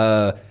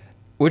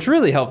 which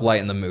really helped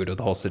lighten the mood of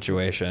the whole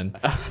situation.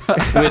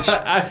 Which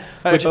I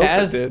Which hope it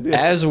as did,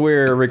 yeah. as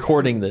we're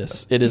recording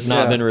this, it has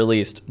not Yeah. been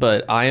released,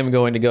 but I am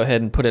going to go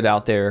ahead and put it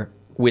out there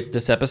with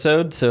this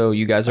episode, so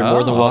you guys are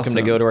more than Oh, welcome to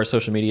awesome. go to our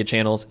social media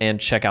channels and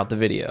check out the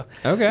video.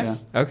 Okay.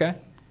 Yeah. Okay.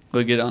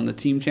 We'll get it on the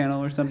team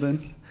channel or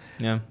something.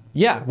 Yeah.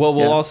 Yeah, well,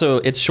 we'll Yeah. also,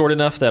 it's short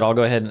enough that I'll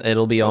go ahead and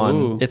it'll be on.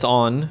 Ooh. It's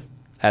on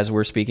as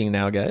we're speaking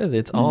now, guys.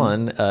 It's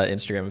on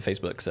Instagram and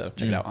Facebook, so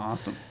check it out.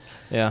 Awesome.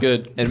 Yeah.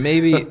 Good. And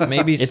maybe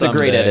It's a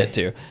great someday- edit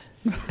too.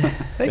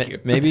 Thank you.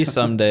 Maybe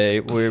someday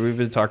we've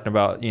been talking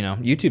about,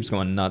 YouTube's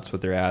going nuts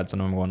with their ads,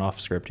 and I'm going off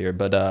script here,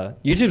 but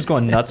YouTube's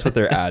going nuts with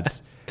their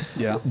ads.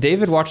 Yeah.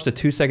 David watched a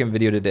 2-second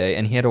video today,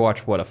 and he had to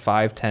watch, what, a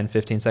 5, 10,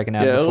 15-second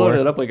ad Yeah, it before?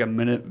 loaded up like a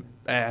minute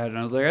ad, and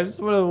I was like, I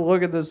just want to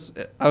look at this.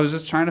 I was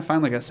just trying to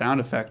find like a sound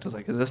effect. I was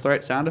like, is this the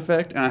right sound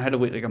effect? And I had to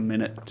wait like a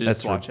minute to That's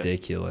just watch it.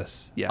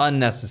 ridiculous. Yeah.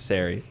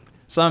 Unnecessary.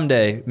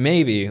 Someday,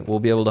 maybe we'll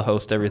be able to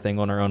host everything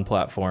on our own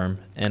platform.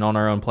 And on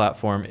our own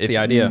platform, the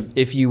idea.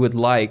 If you would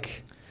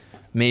like,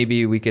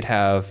 maybe we could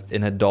have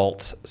an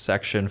adult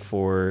section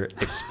for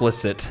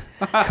explicit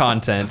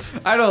content.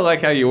 I don't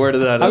like how you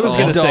worded that. I at was all.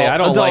 going to say, I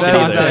don't adult like it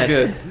That is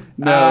either. not good.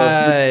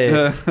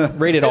 No.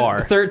 Rated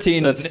R.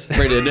 13. That's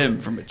Rated M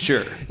for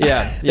mature.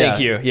 yeah. Thank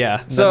you.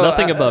 Yeah. So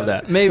Nothing above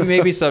that.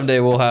 Maybe someday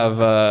we'll have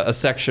a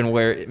section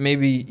where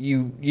maybe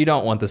you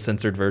don't want the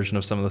censored version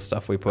of some of the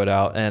stuff we put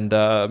out, and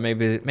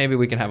maybe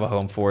we can have a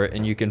home for it,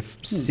 and you can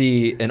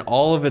see in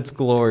all of its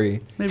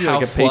glory Maybe how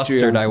like a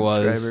flustered Patreon I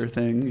was. subscriber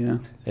thing. Yeah.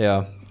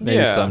 Yeah, maybe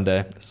Yeah.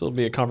 someday. This will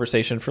be a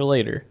conversation for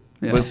later.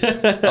 Yeah. With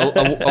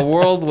a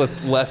world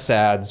with less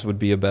ads would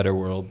be a better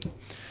world.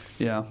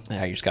 Yeah.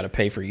 Yeah, you just got to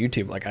pay for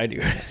YouTube like I do.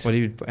 What do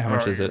you? How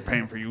much is it?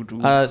 Paying for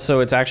YouTube. So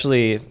it's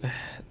actually,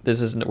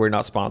 we're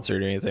not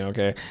sponsored or anything.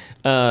 Okay.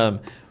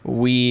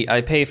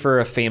 I pay for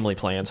a family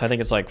plan. So I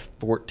think it's like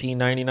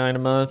 $14.99 a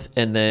month.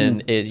 And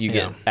then you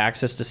get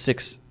access to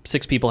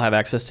six people have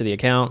access to the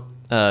account.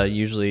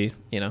 Usually,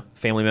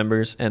 family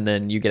members. And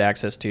then you get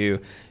access to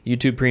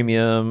YouTube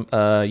Premium,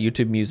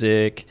 YouTube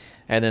Music.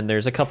 And then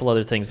there's a couple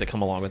other things that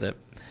come along with it.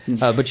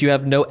 But you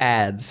have no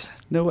ads.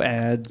 No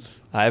ads.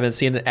 I haven't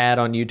seen an ad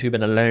on YouTube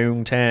in a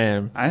long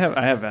time. I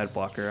have ad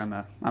blocker.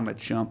 I'm a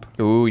chump.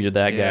 Ooh, you're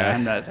that Yeah, guy.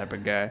 I'm that type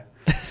of guy.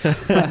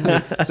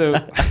 So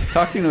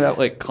talking about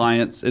like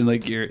clients and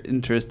like your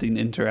interesting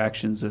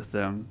interactions with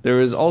them, there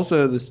was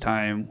also this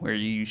time where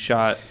you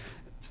shot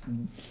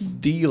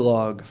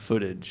D-log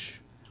footage,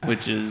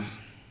 which is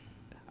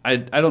I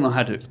don't know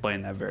how to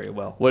explain that very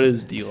well. What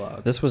is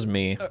D-log? This was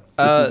me. This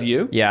was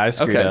you? Yeah, I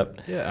screwed Okay. up.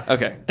 Yeah.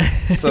 Okay.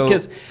 So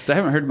Because So I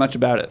haven't heard much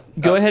about it.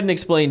 go ahead and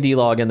explain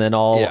D-Log, and then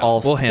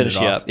I'll we'll hand finish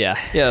it you off. up. Yeah.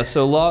 Yeah.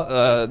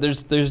 So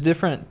there's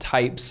different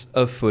types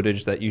of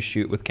footage that you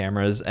shoot with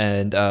cameras,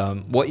 and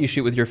what you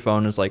shoot with your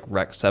phone is like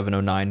Rec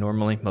 709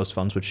 normally. Most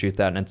phones would shoot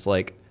that, and it's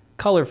like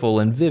colorful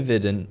and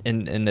vivid, and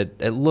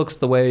it looks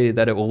the way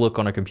that it will look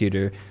on a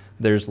computer.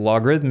 There's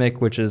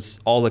logarithmic, which is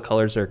all the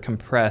colors are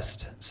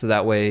compressed, so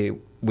that way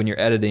when you're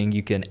editing,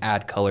 you can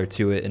add color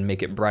to it and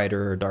make it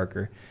brighter or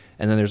darker.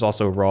 And then there's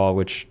also raw,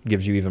 which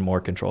gives you even more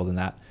control than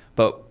that.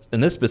 But in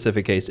this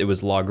specific case, it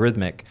was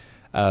logarithmic.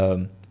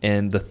 And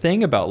the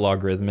thing about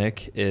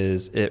logarithmic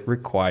is it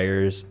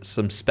requires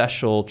some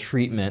special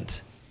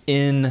treatment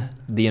in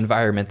the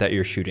environment that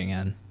you're shooting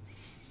in.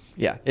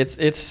 Yeah,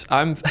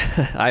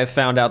 I have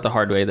found out the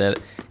hard way that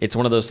it's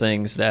one of those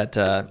things that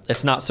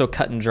it's not so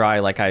cut and dry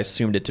like I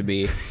assumed it to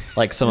be,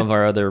 like some of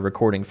our other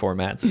recording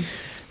formats.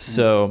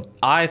 So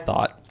I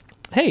thought,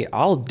 hey,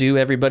 I'll do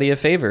everybody a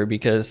favor,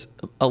 because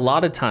a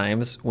lot of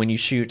times when you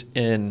shoot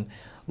in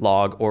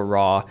log or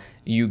raw,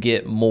 you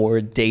get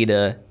more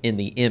data in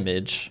the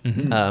image.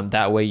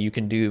 That way you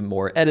can do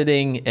more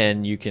editing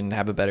and you can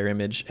have a better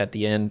image at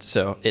the end.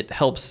 So it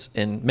helps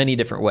in many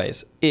different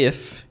ways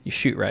if you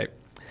shoot right.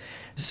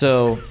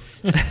 So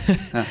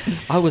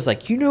I was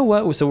like, you know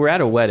what? So we're at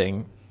a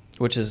wedding,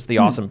 which is the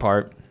awesome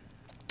part.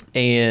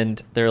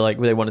 And they're like,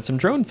 they wanted some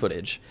drone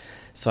footage.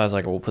 So I was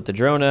like, we'll put the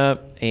drone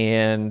up.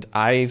 And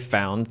I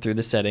found through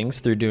the settings,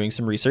 through doing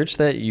some research,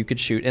 that you could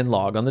shoot and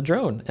log on the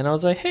drone. And I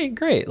was like, hey,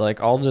 great.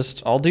 Like, I'll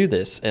do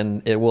this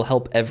and it will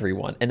help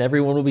everyone. And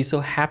everyone will be so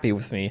happy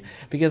with me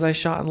because I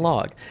shot and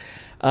log.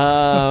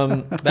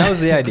 That was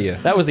the idea.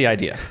 That was the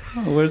idea.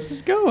 Oh, where's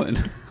this going?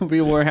 Are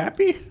we more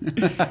happy?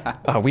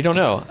 We don't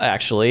know,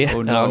 actually.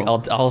 Oh, no.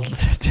 I'll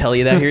tell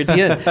you that here at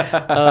the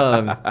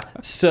end.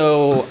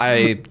 So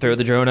I throw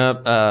the drone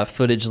up.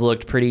 Footage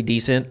looked pretty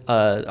decent.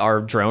 Our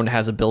drone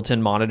has a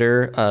built-in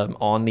monitor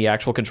on the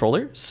actual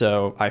controller.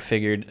 So I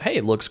figured, hey,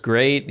 it looks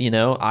great. You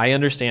know, I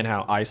understand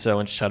how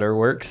ISO and shutter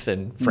works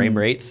and frame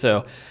rate.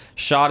 So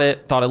shot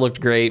it, thought it looked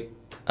great.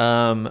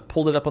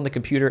 Pulled it up on the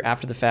computer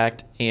after the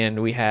fact,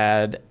 and we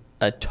had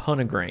a ton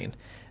of grain.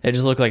 It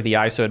just looked like the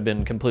ISO had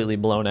been completely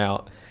blown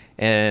out.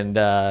 And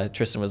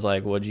Tristan was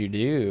like, what'd you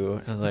do?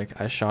 And I was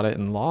like, I shot it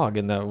in log,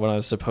 and that what I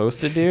was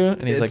supposed to do?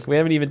 And he's like, we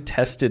haven't even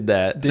tested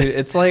that. Dude,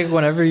 it's like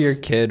whenever your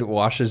kid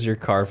washes your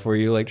car for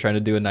you, like trying to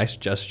do a nice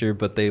gesture,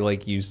 but they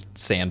like use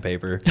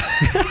sandpaper.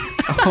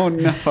 Oh,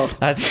 no.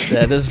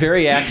 That is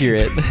very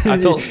accurate. I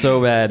felt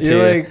so bad, too.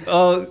 You're like,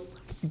 oh,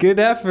 good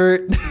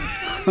effort.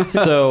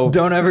 So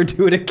don't ever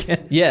do it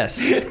again.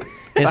 Yes.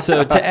 And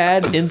so to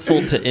add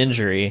insult to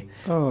injury,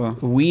 Oh.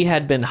 we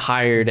had been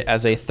hired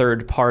as a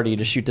third party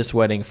to shoot this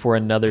wedding for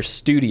another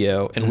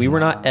studio, and we were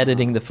not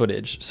editing the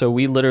footage. So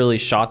we literally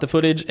shot the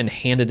footage and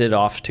handed it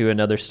off to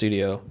another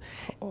studio.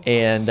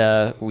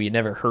 And we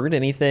never heard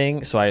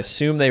anything, so I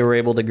assume they were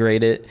able to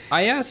grade it.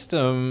 I asked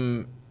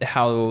them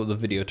how the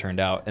video turned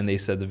out, and they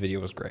said the video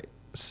was great.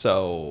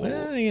 So,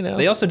 Well, you know.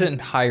 they also didn't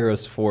hire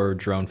us for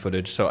drone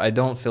footage, so I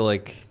don't feel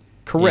like...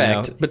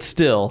 Correct, you know, but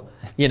still,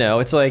 you know,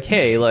 it's like,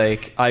 hey,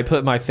 like I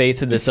put my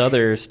faith in this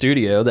other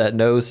studio that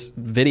knows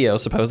video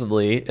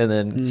supposedly, and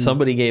then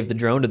somebody gave the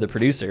drone to the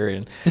producer,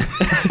 and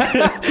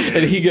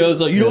and he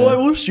goes, like, you know, I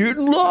will shoot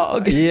and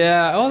log.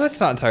 Yeah, oh, that's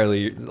not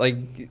entirely like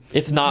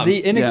It's not the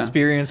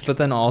inexperience, but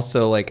then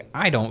also like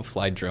I don't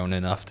fly drone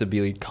enough to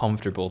be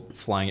comfortable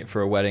flying it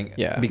for a wedding.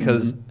 Yeah.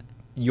 because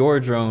your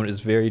drone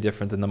is very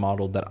different than the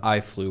model that I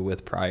flew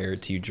with prior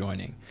to you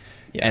joining.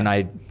 Yeah.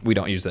 And we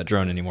don't use that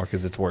drone anymore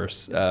because it's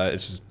worse.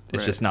 It's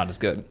just not as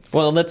good.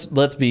 Well, and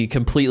let's be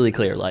completely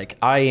clear. Like,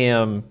 I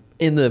am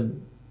in the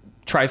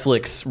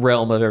Triflix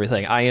realm of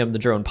everything. I am the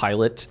drone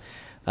pilot.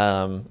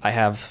 I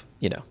have,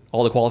 you know,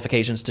 all the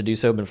qualifications to do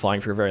so. I've been flying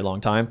for a very long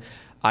time.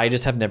 I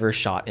just have never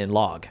shot in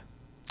log.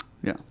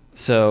 Yeah.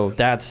 So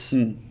that's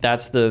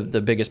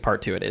the biggest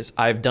part to it is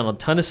I've done a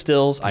ton of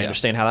stills. I Yeah.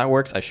 understand how that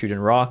works. I shoot in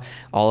RAW.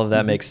 All of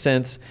that makes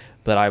sense.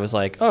 But I was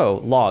like, oh,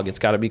 log, it's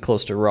got to be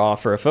close to RAW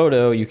for a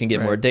photo. You can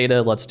get more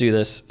data. Let's do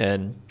this.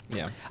 And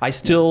Yeah. I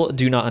still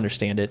do not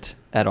understand it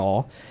at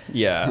all.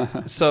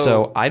 Yeah.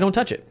 So I don't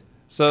touch it.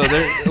 So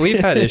we've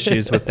had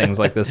issues with things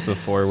like this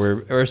before,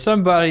 where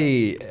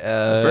somebody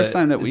The first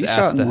time that we is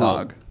asked shot to in help.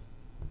 log.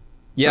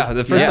 Yeah,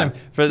 the first time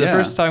Yeah.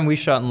 first time we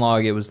shot in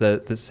log, it was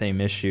the same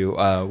issue. We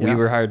Yeah.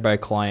 were hired by a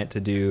client to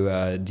do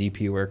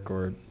DP work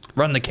or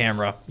run the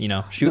camera, you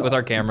know, shoot with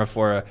our camera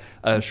for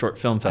a short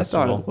film I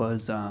festival. thought it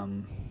was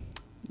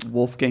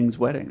Wolfgang's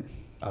wedding.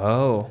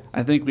 Oh,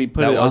 I think we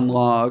put That it was- on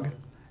log.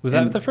 was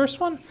that And- the first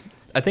one?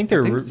 I think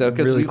they're I think so,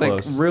 because really we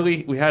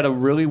close. we had a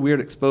really weird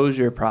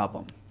exposure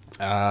problem.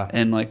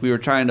 And like we were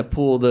trying to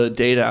pull the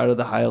data out of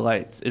the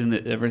highlights, and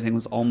everything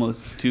was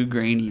almost too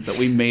grainy, but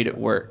we made it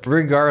work.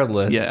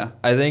 Regardless, Yeah.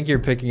 I think you're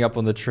picking up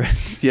on the trend.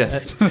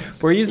 Yes.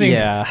 we're using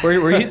Yeah.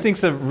 we're using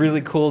some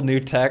really cool new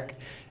tech,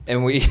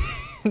 and we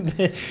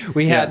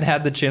hadn't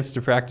had the chance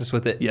to practice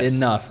with it Yes.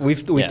 enough. We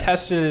Yes.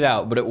 tested it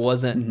out, but it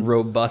wasn't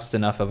robust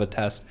enough of a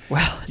test.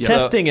 Well, So-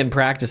 testing and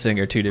practicing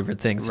are two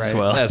different things as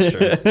well. That's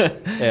true.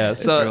 Yeah,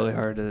 It's so really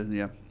hard to,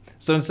 yeah.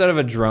 so instead of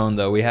a drone,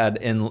 though, we had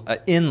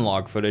in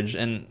log footage,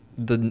 and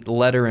the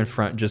letter in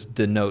front just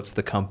denotes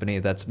the company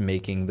that's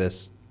making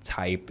this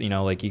type. You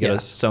know, like you get Yeah. a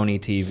Sony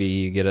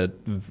TV, you get a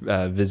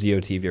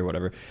Vizio TV or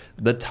whatever.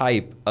 The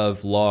type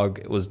of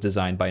log was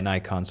designed by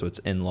Nikon, so it's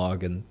in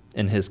log, and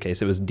in his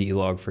case, it was D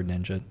log for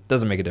Ninja.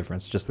 Doesn't make a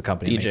difference, just the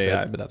company makes DJI,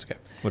 it. but that's okay.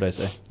 What'd I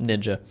say?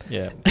 Ninja.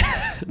 Yeah.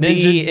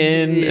 D,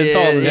 N, it's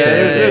all the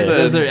same.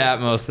 Those are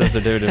Atmos. Those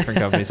are different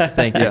companies.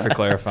 Thank you for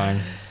clarifying.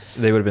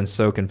 They would have been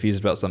so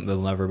confused about something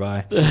they'll never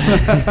buy. How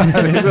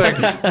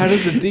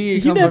does the D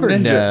You come never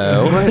from Ninja?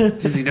 know. What?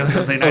 Does he know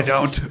something I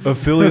don't?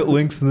 Affiliate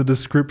links in the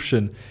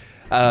description.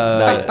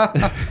 So,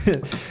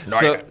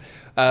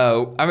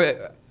 I mean,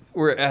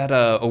 we're at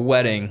a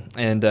wedding,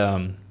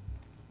 and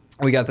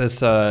we got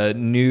this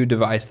new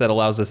device that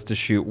allows us to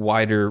shoot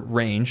wider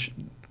range.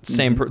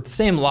 Same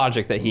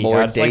logic that he More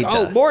had. It's like,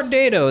 data. oh, more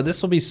data.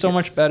 This will be so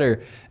much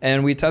better.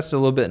 And we tested a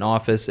little bit in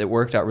office. It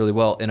worked out really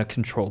well in a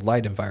controlled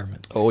light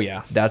environment. Oh,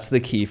 yeah. That's the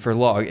key for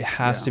log. It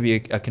has to be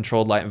a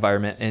controlled light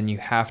environment, and you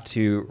have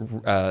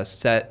to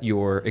set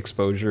your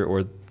exposure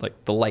or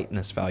like the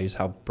lightness values,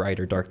 how bright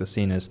or dark the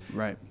scene is,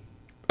 Right.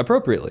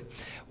 appropriately.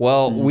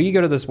 Well, we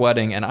go to this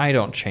wedding, and I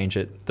don't change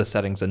the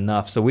settings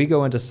enough. So we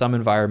go into some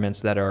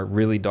environments that are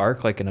really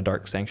dark, like in a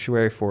dark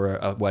sanctuary for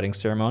a wedding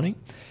ceremony.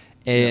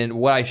 And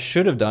what I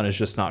should have done is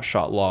just not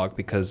shot log,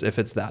 because if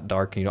it's that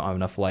dark and you don't have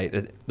enough light,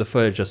 the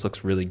footage just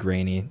looks really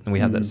grainy. And we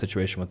had that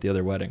situation with the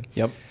other wedding.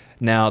 Yep.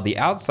 Now, the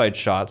outside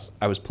shots,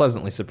 I was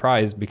pleasantly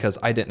surprised because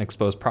I didn't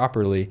expose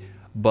properly,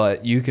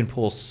 but you can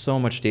pull so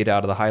much data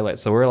out of the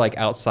highlights. So we're like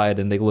outside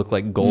and they look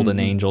like golden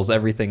angels.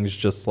 Everything's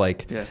just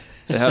like Yeah.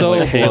 They have so like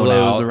blown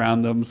halos out.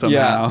 around them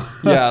somehow.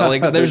 Yeah,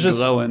 like They're there's just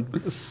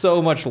glowing.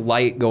 so much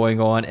light going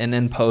on, and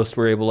in post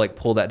we're able to like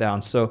pull that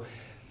down. So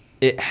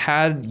it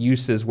had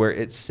uses where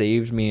it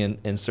saved me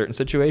in certain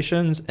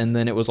situations, and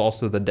then it was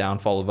also the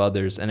downfall of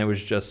others, and it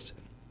was just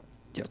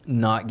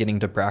not getting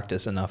to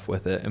practice enough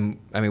with it. And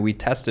I mean, we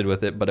tested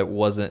with it, but it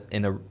wasn't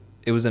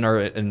it was in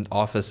an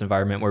office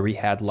environment where we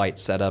had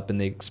lights set up, and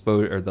the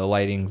exposure or the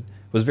lighting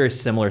was very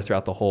similar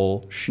throughout the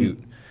whole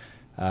shoot.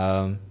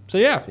 So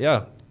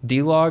yeah,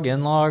 D-log,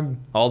 N-log,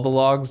 all the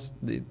logs,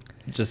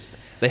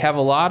 they have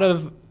a lot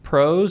of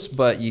pros,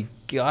 but you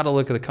got to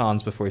look at the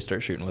cons before you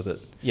start shooting with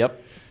it. Yep.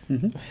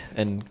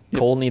 And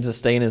Cole needs to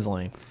stay in his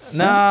lane.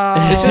 No.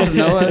 It's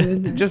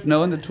just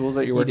knowing the tools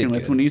that you're You did working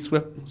with. good. When you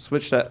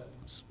switch that,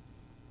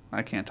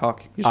 I can't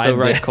talk. You're so I'm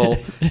right, dead. Cole.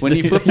 When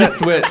you flip that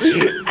switch,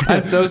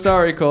 I'm so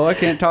sorry, Cole. I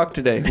can't talk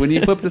today. When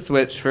you flip the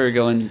switch for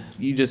going,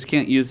 you just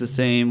can't use the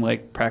same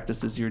like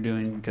practices you're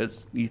doing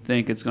because you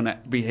think it's going to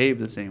behave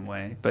the same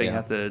way, but you Yeah.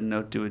 have to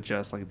know to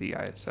adjust like the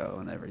ISO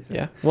and everything.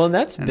 Yeah. Well, and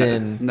that's And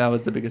been that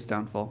was the biggest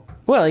downfall.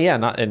 well,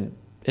 yeah. And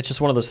it's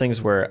just one of those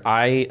things where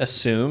I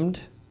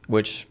assumed,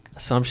 which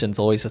assumption's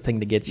always the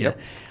thing to get you. Yep.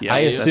 Yeah,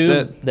 I that's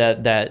assumed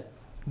it. that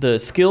the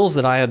skills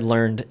that I had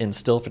learned in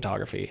still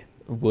photography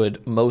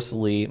would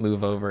mostly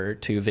move over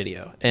to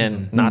video.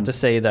 And not to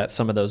say that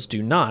some of those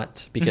do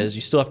not, because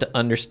you still have to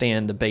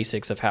understand the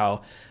basics of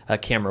how a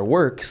camera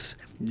works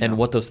and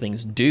what those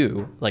things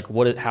do. Like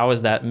how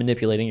is that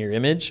manipulating your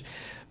image?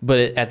 But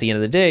at the end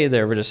of the day,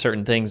 there were just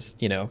certain things,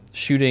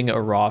 shooting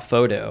a raw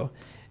photo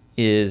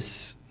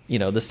is,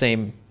 the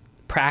same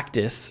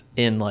practice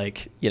in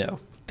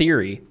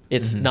theory.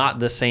 It's not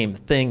the same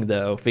thing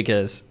though,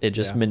 because it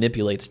just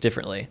manipulates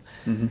differently.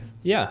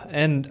 Yeah,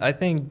 and I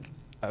think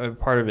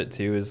part of it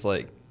too is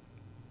like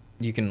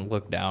you can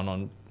look down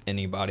on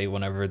anybody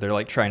whenever they're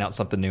like trying out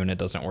something new and it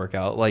doesn't work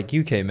out. Like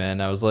you came in,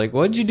 I was like,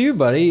 "What'd you do,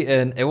 buddy?"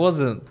 And I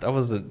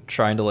wasn't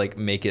trying to like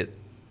make it,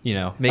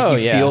 make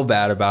you feel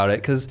bad about it,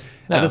 because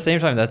at the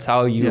same time that's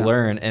how you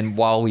learn. And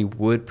while we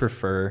would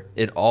prefer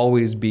it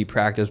always be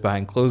practice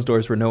behind closed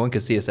doors where no one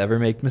could see us ever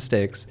make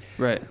mistakes,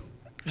 Right.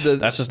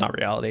 That's just not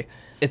reality.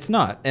 it's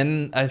not.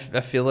 And I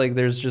feel like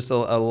there's just a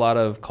lot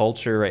of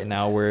culture right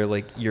now where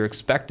like you're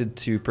expected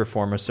to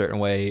perform a certain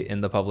way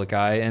in the public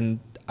eye. And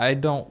I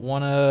don't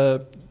want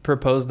to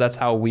propose that's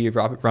how we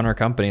run our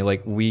company.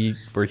 Like we're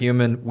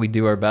human, we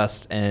do our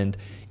best. And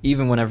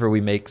even whenever we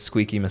make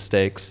squeaky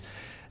mistakes,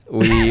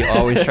 we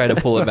always try to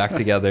pull it back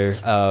together.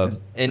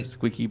 And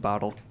Squeaky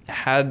bottle.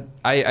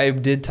 I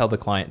did tell the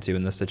client too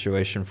in this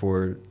situation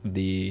for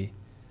the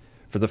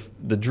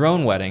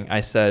drone wedding, I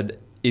said,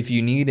 if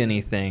you need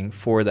anything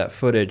for that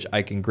footage,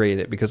 I can grade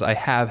it, because I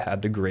have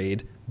had to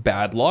grade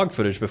bad log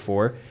footage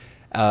before.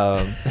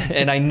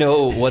 And I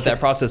know what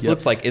that process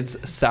looks like. It's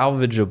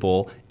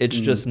salvageable. It's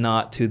just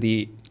not to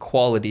the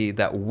quality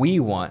that we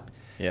want.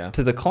 Yeah.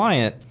 To the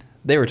client,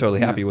 they were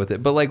totally happy with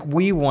it. But like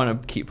we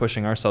want to keep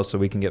pushing ourselves so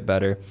we can get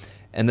better.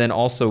 And then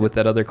also with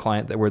that other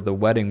client that were the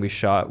wedding we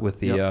shot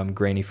with the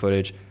grainy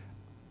footage,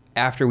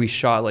 after we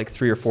shot like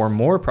 3 or 4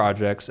 more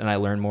projects and I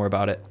learned more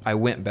about it, I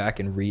went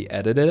back and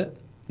re-edited it.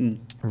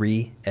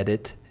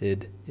 Re-edited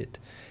it.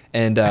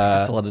 And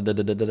That's a lot of I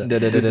didn't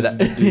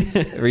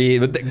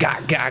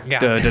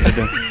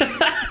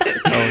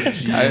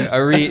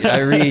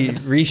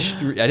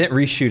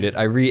reshoot it.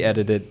 I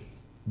re-edited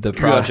the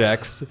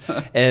projects,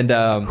 and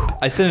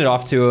I sent it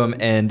off to them,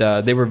 and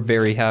they were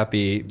very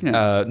happy.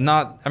 I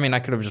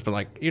could have just been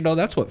like,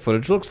 that's what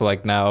footage looks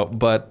like now,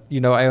 but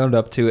I owned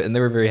up to it, and they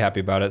were very happy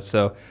about it.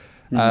 So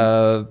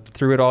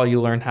through it all,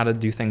 you learn how to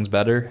do things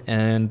better,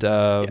 and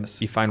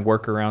you find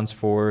workarounds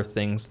for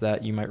things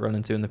that you might run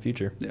into in the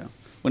future. Yeah.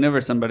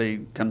 Whenever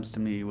somebody comes to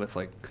me with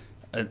like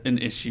an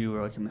issue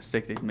or like a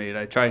mistake they've made,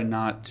 I try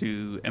not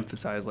to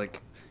emphasize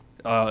like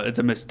it's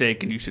a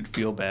mistake and you should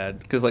feel bad,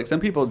 because like some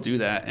people do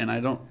that, and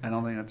I don't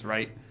think that's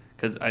right,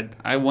 because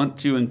I want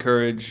to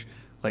encourage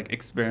like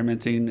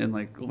experimenting and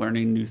like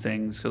learning new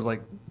things, because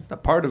like a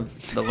part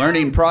of the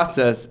learning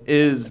process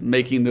is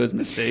making those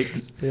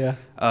mistakes. Yeah.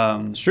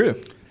 It's true.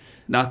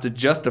 not to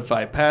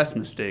justify past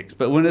mistakes,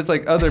 but when it's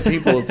like other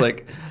people's,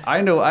 like,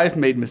 I know I've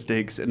made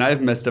mistakes and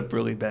I've messed up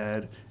really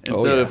bad. And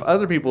if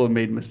other people have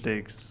made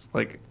mistakes,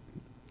 like,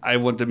 I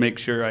want to make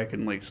sure I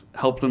can, like,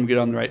 help them get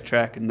on the right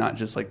track and not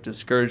just, like,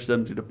 discourage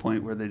them to the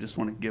point where they just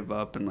want to give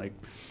up and, like,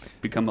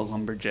 become a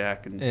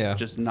lumberjack and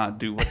just not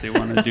do what they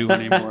want to do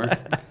anymore.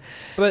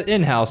 But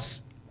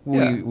in-house,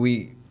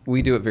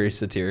 we do it very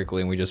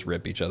satirically, and we just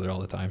rip each other all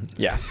the time.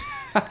 Yes.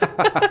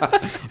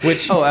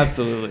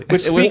 Absolutely.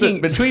 Which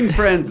between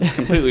friends is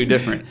completely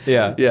different.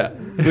 Yeah.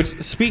 Which,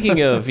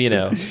 speaking of,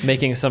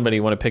 making somebody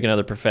want to pick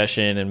another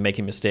profession and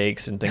making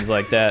mistakes and things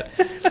like that,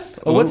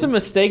 what's a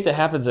mistake that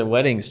happens at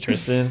weddings,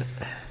 Tristan?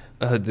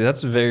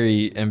 That's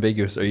very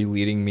ambiguous. Are you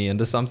leading me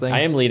into something?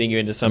 I am leading you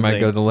into something. I might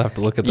go to the left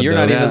to look at the You're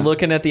notes. not even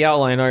looking at the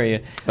outline, are you?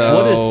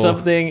 What is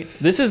something?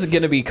 This is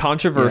going to be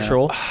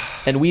controversial,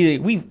 and we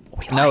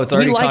No, it's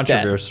already like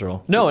controversial.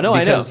 That. No, I know.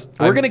 Because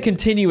We're going to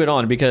continue it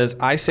on because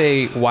I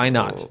say, why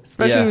not?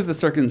 Especially with the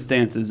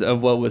circumstances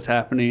of what was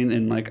happening,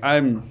 and like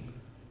I'm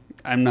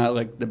not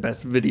like the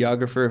best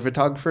videographer or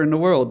photographer in the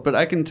world, but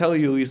I can tell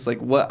you at least like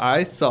what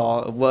I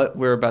saw of what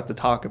we're about to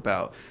talk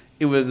about.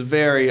 It was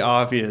very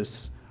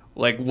obvious,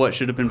 like what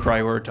should have been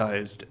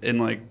prioritized, and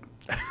like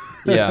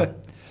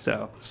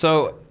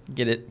So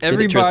get it.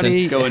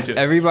 Everybody, Go into it.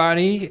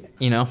 Everybody,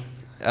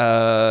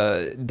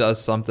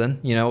 does something,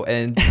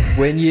 and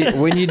when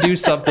you do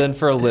something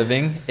for a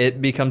living,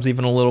 it becomes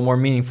even a little more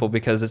meaningful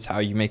because it's how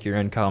you make your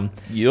income.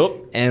 Yep.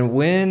 And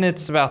when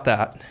it's about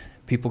that,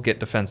 people get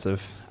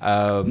defensive.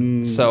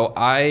 So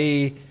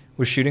I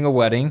was shooting a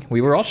wedding.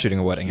 We were all shooting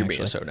a wedding. You're actually.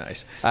 being so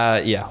nice.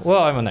 Yeah.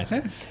 Well, I'm a nice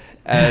guy.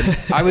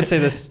 I would say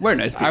this. We're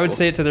nice people. I would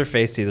say it to their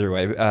face either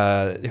way.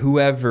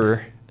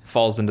 Whoever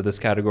falls into this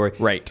category.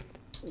 Right.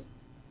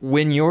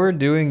 When you're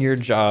doing your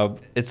job,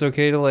 it's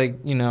okay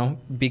to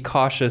be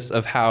cautious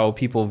of how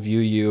people view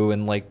you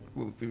and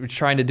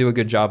trying to do a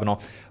good job and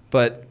all.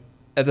 But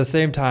at the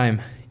same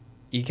time,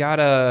 you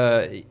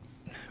gotta.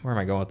 Where am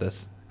I going with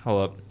this?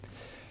 Hold up.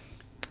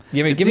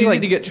 It's easy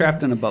to get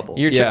trapped in a bubble.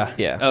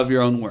 Of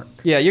your own work.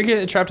 Yeah, you're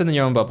getting trapped in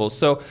your own bubble.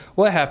 So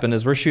what happened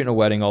is we're shooting a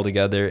wedding all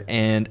together,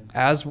 and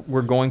as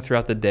we're going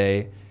throughout the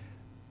day,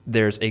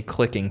 there's a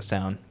clicking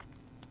sound.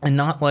 And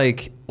not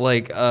like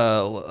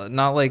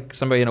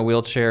somebody in a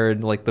wheelchair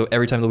and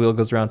every time the wheel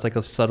goes around it's like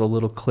a subtle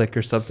little click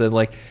or something.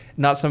 Like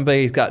not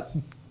somebody's got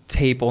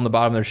tape on the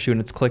bottom of their shoe and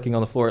it's clicking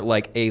on the floor.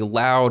 Like a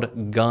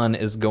loud gun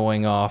is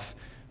going off,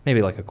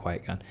 maybe like a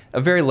quiet gun.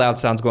 A very loud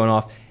sound's going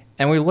off,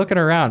 and we're looking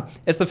around.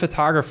 It's the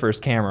photographer's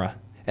camera,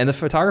 and the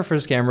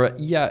photographer's camera.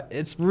 Yeah,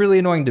 it's really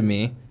annoying to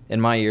me in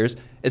my ears.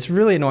 It's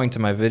really annoying to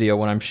my video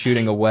when I'm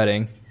shooting a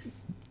wedding,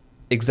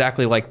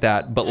 exactly like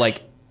that,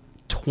 but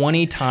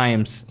 20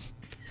 times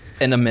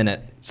in a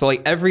minute. So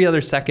every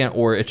other second,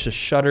 or it just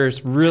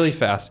shutters really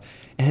fast,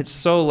 and it's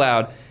so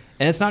loud,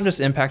 and it's not just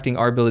impacting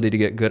our ability to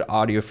get good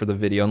audio for the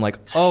video. I'm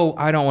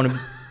I don't want to.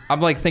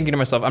 I'm thinking to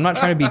myself, I'm not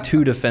trying to be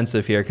too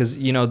defensive here because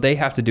they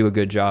have to do a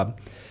good job.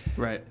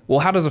 Right. Well,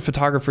 how does a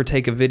photographer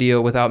take a video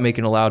without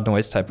making a loud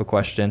noise type of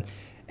question?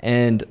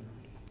 And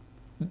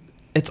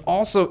it's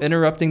also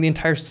interrupting the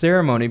entire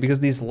ceremony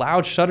because these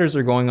loud shutters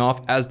are going off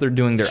as they're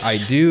doing their I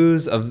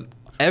do's of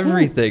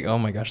everything. Oh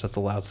my gosh, that's a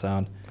loud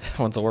sound. That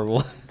one's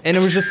horrible. And it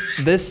was just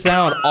this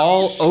sound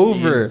all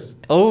over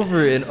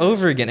and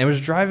over again. It was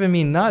driving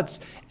me nuts.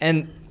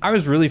 And I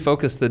was really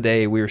focused the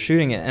day we were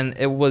shooting it, and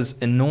it was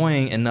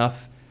annoying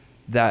enough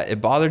that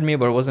it bothered me,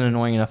 but it wasn't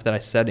annoying enough that I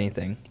said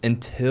anything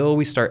until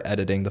we start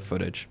editing the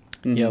footage.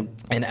 Mm-hmm. Yep.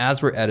 And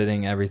as we're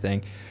editing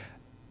everything,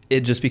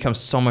 it just becomes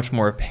so much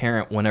more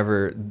apparent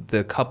whenever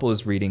the couple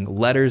is reading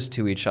letters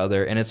to each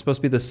other, and it's supposed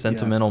to be this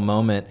sentimental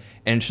moment,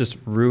 and it's just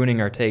ruining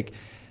our take.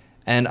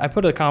 And I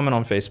put a comment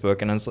on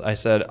Facebook, and I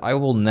said, I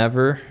will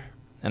never,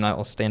 and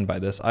I'll stand by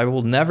this, I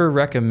will never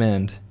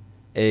recommend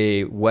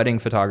a wedding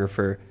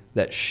photographer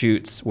that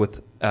shoots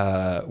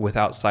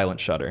without silent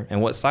shutter.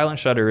 And what silent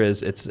shutter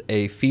is, it's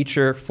a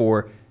feature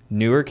for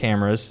newer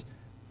cameras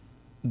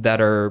that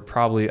are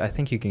probably, I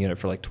think you can get it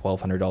for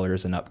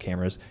 $1,200 and up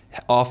cameras,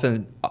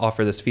 often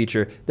offer this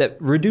feature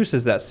that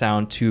reduces that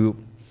sound to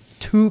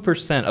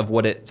 2% of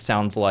what it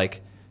sounds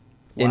like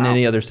in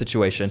any other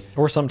situation.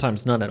 Or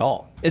sometimes none at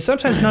all. It's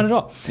sometimes none at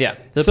all. Yeah.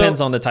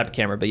 Depends on the type of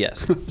camera, but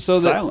yes.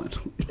 So silent.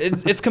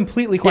 It's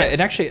completely quiet. Yes.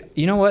 And actually,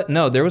 you know what?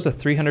 No, there was a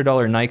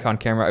 $300 Nikon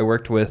camera I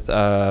worked with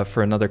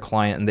for another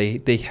client, and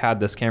they had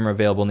this camera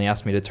available, and they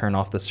asked me to turn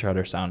off the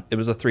shutter sound. It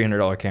was a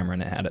 $300 camera,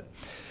 and it had it.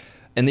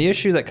 And the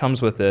issue that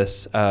comes with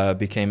this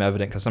became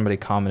evident because somebody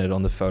commented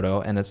on the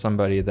photo, and it's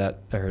somebody that,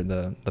 or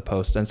the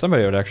post, and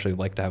somebody I would actually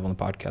like to have on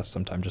the podcast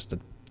sometime just to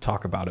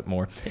talk about it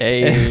more.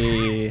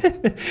 Hey.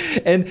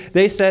 And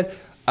they said,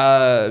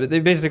 they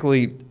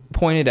basically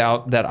pointed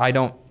out that I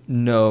don't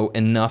know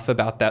enough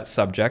about that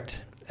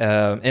subject.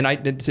 And I,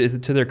 to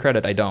their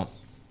credit, I don't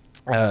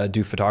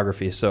do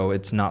photography, so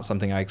it's not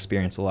something I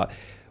experience a lot.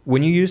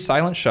 When you use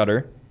silent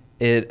shutter,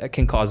 it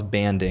can cause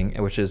banding,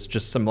 which is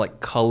just some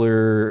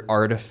color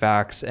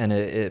artifacts, and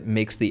it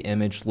makes the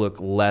image look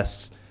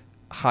less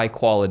high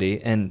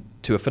quality. And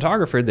to a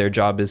photographer, their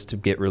job is to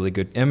get really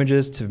good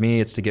images. To me,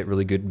 it's to get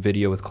really good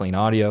video with clean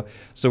audio.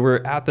 So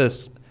we're at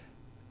this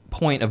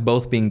point of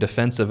both being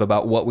defensive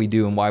about what we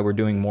do and why we're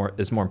doing more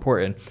is more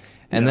important.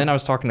 And then I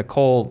was talking to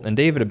Cole and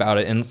David about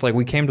it, and it's like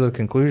we came to the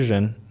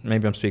conclusion,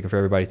 maybe I'm speaking for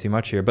everybody too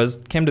much here, but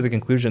it came to the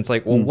conclusion, it's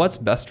like, well, what's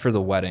best for the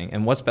wedding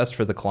and what's best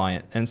for the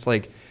client? And it's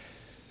like,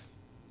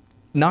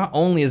 not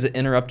only is it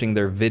interrupting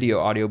their video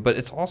audio, but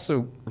it's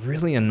also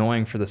really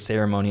annoying for the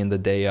ceremony and the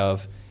day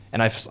of.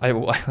 And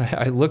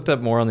I looked up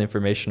more on the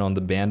information on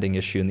the banding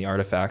issue and the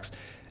artifacts.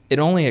 It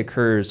only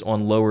occurs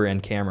on lower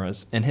end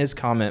cameras. And his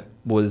comment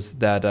was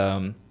that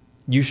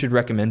you should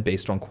recommend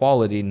based on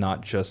quality,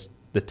 not just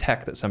the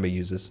tech that somebody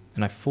uses.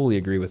 And I fully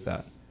agree with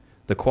that.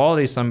 The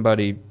quality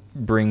somebody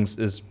brings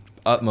is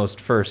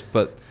utmost first,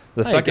 but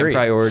the second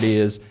priority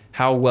is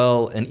how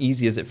well and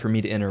easy is it for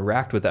me to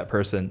interact with that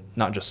person,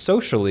 not just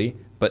socially,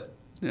 but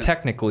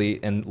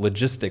technically and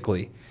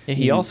logistically.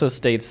 He also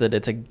states that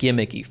it's a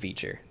gimmicky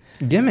feature.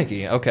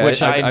 Gimmicky, okay.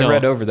 Which I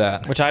read over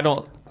that. Which I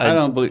don't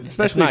believe,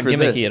 especially for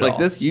this. Like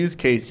this use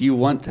case, you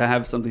want to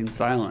have something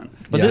silent.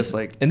 But this,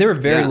 like, and they were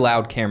very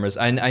loud cameras.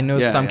 I know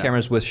some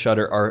cameras with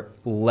shutter are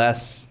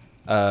less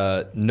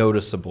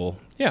noticeable.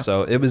 Yeah.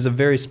 So it was a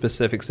very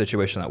specific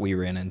situation that we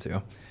ran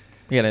into.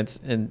 Yeah,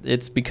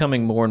 it's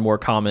becoming more and more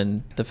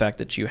common, the fact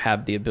that you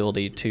have the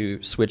ability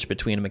to switch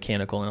between a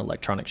mechanical and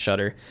electronic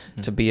shutter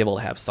to be able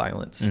to have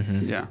silence.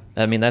 Mm-hmm. Yeah.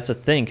 I mean, that's a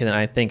thing. And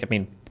I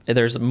mean,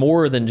 there's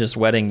more than just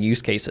wedding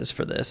use cases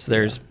for this.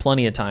 There's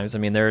plenty of times. I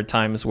mean, there are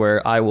times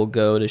where I will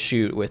go to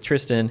shoot with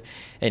Tristan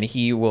and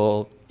he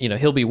will,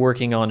 he'll be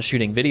working on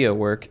shooting video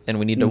work and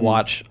we need to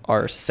watch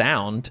our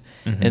sound.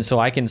 And so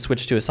I can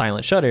switch to a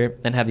silent shutter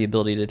and have the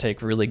ability to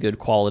take really good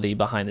quality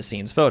behind the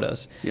scenes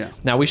photos. Yeah.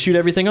 Now we shoot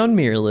everything on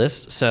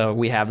mirrorless, so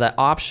we have that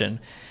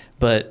option,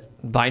 but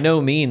by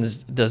no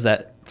means does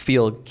that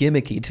feel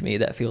gimmicky to me.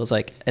 That feels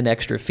like an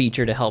extra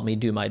feature to help me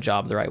do my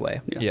job the right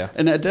way. Yeah.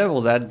 And a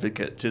devil's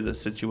advocate to this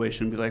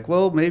situation be like,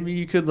 well, maybe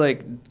you could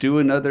like do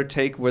another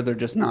take where they're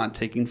just not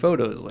taking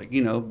photos. Like,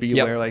 be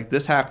aware like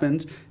this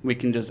happened. We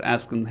can just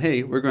ask them,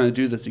 hey, we're going to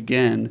do this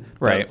again.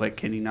 Right. But, like,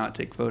 can you not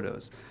take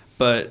photos?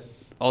 But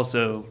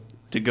also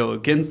to go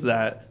against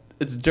that,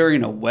 it's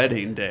during a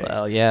wedding day.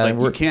 Well, yeah. Like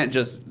you can't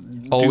just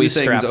always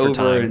do things over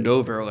time. and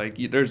over. Like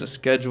there's a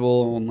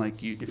schedule, and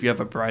like if you have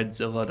a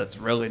bridezilla, that's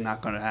really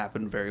not going to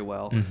happen very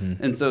well.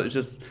 And so it's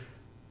just,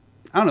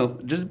 I don't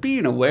know, just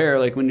being aware,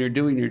 like when you're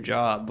doing your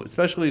job,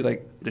 especially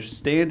like they're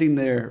standing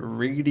there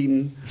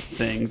reading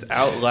things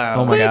out loud.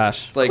 Oh my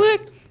gosh! Like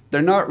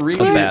they're not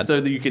reading it so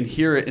that you can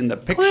hear it in the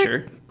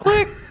picture.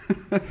 Click.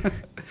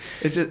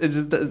 It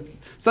just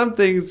some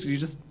things you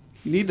just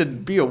need to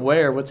be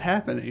aware what's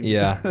happening.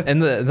 Yeah,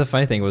 and the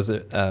funny thing was,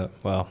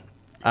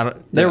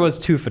 there was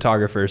 2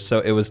 photographers, so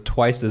it was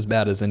twice as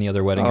bad as any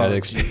other wedding I'd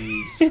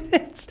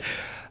experienced.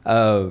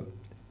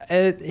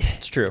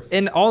 It's true.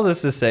 And all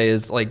this to say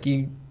is, like,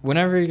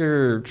 whenever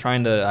you're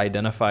trying to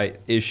identify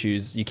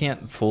issues, you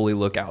can't fully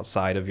look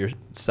outside of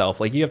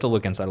yourself. Like, you have to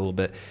look inside a little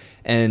bit.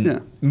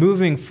 And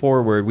moving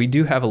forward, we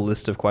do have a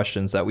list of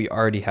questions that we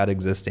already had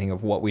existing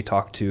of what we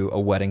talked to a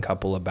wedding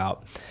couple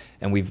about,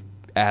 and we've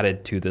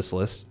added to this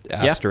list,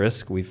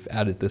 asterisk, we've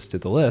added this to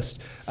the list,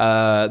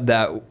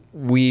 that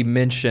we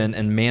mention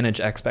and manage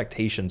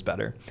expectations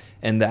better.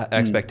 And that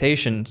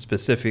expectation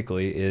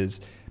specifically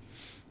is,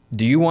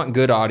 do you want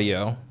good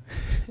audio?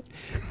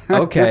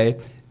 Okay.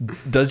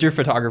 Does your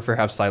photographer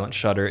have silent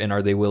shutter, and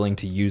are they willing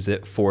to use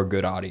it for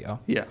good audio?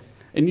 Yeah.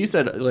 And you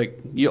said, like,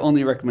 you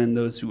only recommend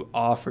those who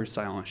offer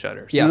silent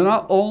shutter. So Yeah.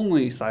 not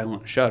only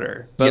silent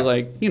shutter, but,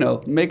 like,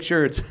 make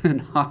sure it's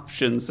an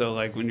option. So,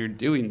 like, when you're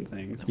doing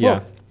things.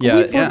 Yeah.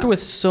 We've worked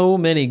with so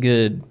many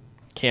good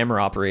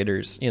camera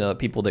operators,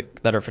 people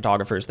that are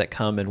photographers that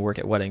come and work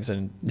at weddings.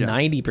 And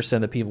 90%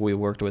 of the people we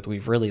worked with,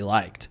 we've really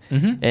liked.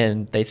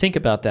 And they think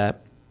about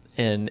that.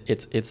 And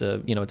it's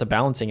a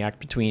balancing act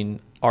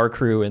between our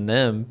crew and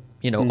them,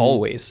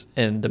 always.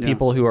 And the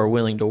people who are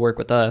willing to work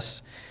with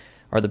us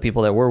are the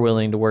people that we're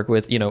willing to work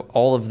with.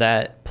 All of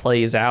that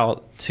plays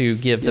out to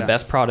give the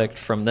best product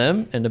from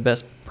them and the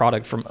best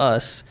product from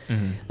us.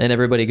 And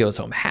everybody goes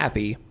home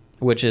happy,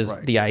 which is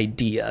the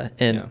idea.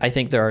 And I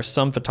think there are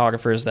some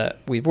photographers that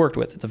we've worked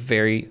with. It's a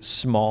very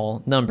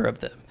small number of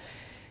them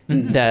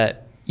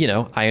that,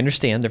 I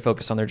understand they're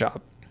focused on their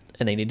job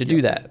and they need to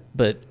do that.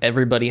 But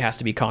everybody has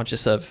to be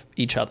conscious of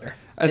each other.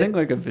 I think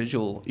like a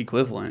visual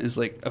equivalent is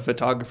like a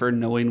photographer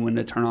knowing when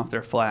to turn off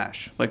their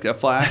flash. Like a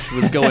flash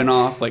was going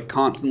off like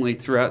constantly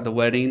throughout the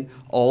wedding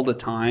all the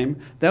time.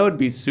 That would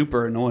be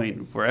super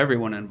annoying for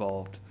everyone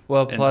involved.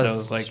 Well, and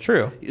plus, so, like, it's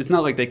true. It's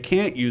not like they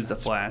can't use the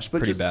flash, but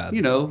pretty just bad.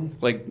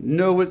 Like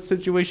know what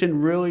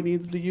situation really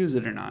needs to use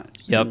it or not.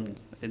 Yep.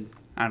 And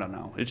I don't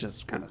know. It's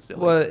just kind of silly.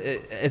 Well,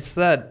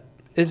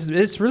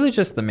 it's really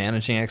just the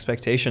managing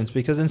expectations,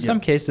 because in some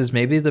cases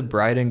maybe the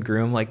bride and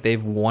groom, like,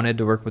 they've wanted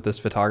to work with this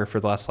photographer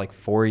the last like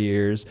 4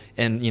 years,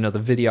 and the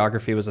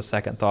videography was a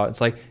second thought.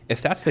 It's like,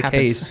 if that's the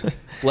case,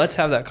 let's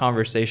have that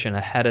conversation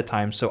ahead of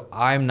time so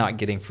I'm not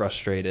getting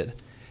frustrated.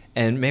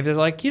 And maybe they're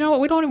like, you know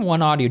what, we don't even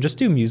want audio, just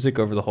do music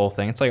over the whole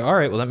thing. It's like, all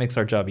right, well, that makes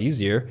our job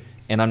easier,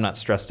 and I'm not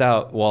stressed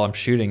out while I'm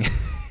shooting.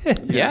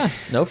 Yeah,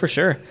 no, for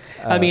sure.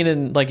 I mean,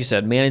 and like you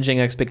said, managing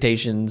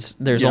expectations,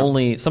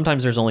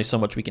 sometimes there's only so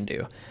much we can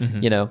do.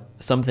 You know,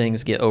 some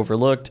things get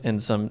overlooked,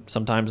 and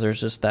sometimes there's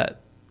just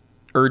that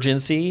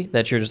urgency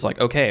that you're just like,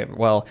 okay,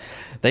 well,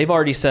 they've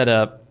already set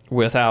up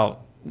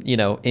without, you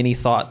know, any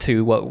thought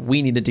to what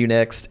we need to do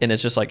next, and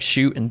it's just like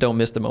shoot and don't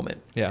miss the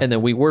moment. Yeah. And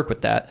then we work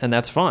with that, and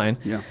that's fine.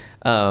 Yeah.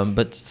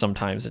 But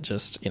sometimes it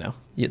just, you know,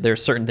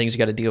 there's certain things you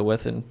got to deal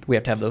with, and we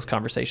have to have those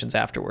conversations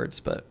afterwards.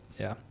 But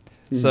Yeah.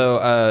 So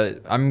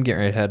I'm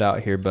getting ready to head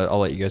out here, but I'll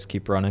let you guys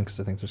keep running because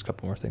I think the's a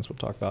couple more things we'll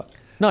talk about.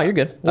 no, you're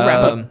good. We'll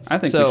wrap up. I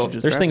think so we should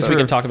just There's wrap things up. we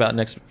can talk about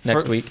next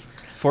week.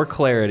 For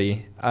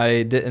clarity,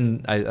 I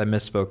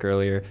misspoke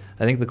earlier.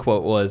 I think the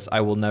quote was,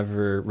 "I will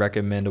never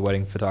recommend a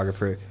wedding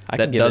photographer I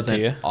that can give it to doesn't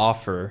you.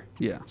 offer,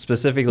 Yeah.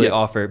 specifically Yeah,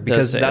 offer," does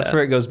because say that's that.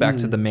 where it goes back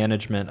to the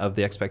management of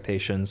the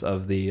expectations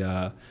of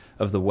the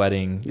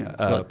wedding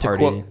Well,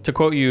 party. to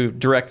quote you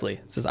directly,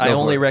 it says, I Go for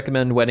only it.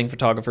 recommend wedding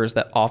photographers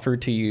that offer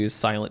to use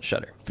silent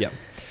shutter. Yep.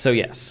 So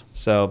yes.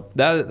 So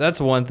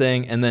that's one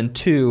thing, and then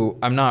two,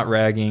 I'm not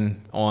ragging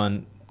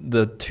on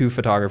the two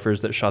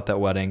photographers that shot that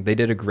wedding. They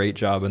did a great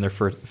job, and their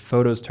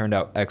photos turned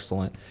out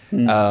excellent.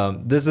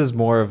 This is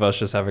more of us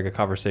just having a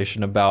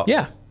conversation about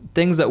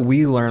things that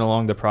we learn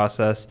along the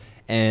process.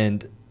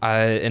 And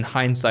in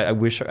hindsight, I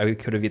wish I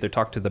could have either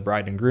talked to the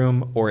bride and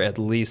groom or at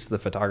least the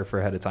photographer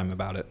ahead of time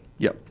about it.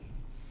 Yep.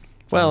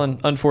 Well,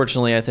 and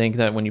unfortunately, I think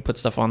that when you put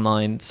stuff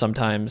online,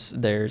 sometimes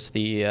there's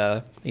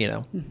the,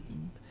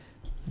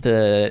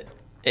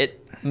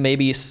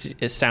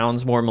 it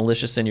sounds more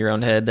malicious in your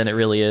own head than it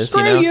really is.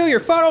 Screw you know? your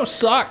photos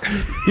suck.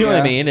 You know what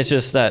I mean? It's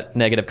just that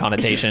negative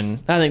connotation.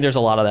 I think there's a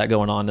lot of that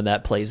going on, and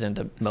that plays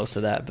into most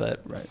of that.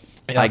 But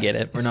I get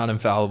it. We're not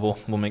infallible.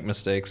 We'll make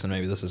mistakes, and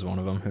maybe this is one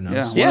of them. Who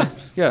knows? Yeah.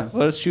 Yeah.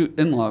 Let us shoot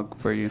in-log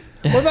for you.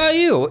 What about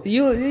you?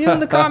 You in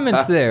the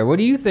comments there. What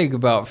do you think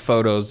about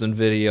photos and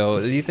video?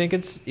 Do you think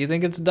it's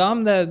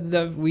dumb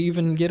that we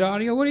even get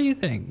audio? What do you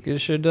think?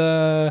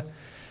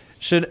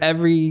 Should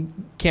every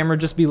camera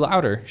just be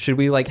louder? Should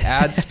we like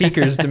add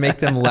speakers to make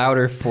them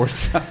louder for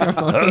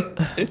ceremony?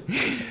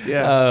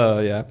 Yeah.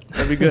 Oh yeah.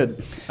 That'd be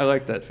good. I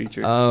like that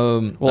feature.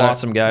 Well,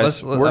 awesome,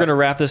 guys. We're going to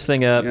wrap this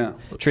thing up. Yeah.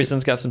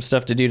 Tristan's got some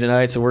stuff to do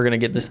tonight, so we're going to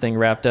get this thing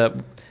wrapped up.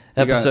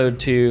 Episode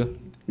 2.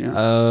 yeah.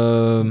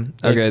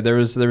 Okay, there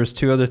was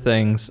two other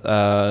things.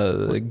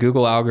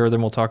 Google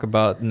algorithm we'll talk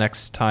about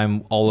next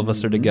time all of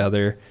us are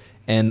together.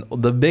 And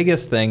the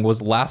biggest thing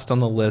was last on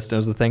the list. It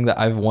was the thing that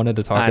I've wanted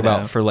to talk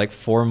about for like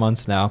 4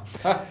 months now.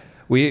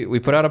 We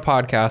put out a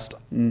podcast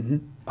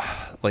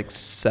like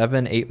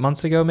 7-8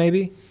 months ago,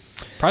 maybe.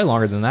 Probably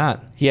longer than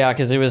that. Yeah,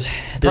 because this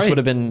would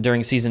have been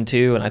during season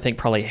 2, and I think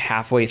probably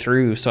halfway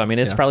through. So I mean,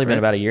 it's probably been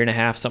about a year and a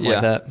half, something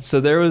like that. So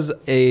there was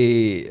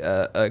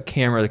a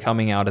camera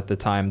coming out at the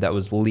time that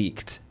was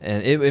leaked,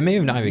 and it may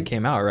have not even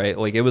came out, right?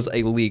 Like it was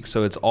a leak,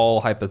 so it's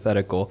all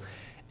hypothetical.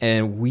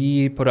 And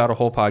we put out a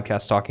whole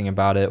podcast talking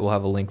about it. We'll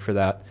have a link for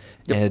that.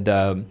 Yep.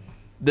 And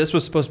this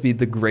was supposed to be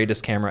the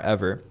greatest camera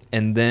ever.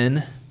 And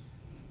then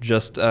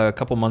just a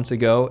couple months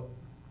ago,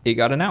 it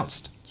got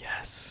announced.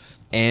 Yes.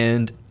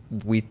 And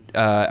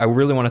I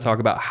really want to talk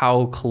about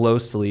how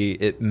closely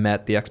it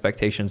met the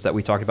expectations that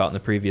we talked about in the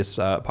previous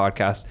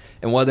podcast,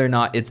 and whether or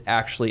not it's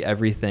actually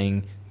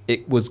everything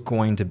it was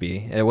going to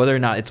be, and whether or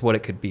not it's what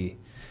it could be.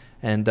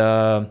 And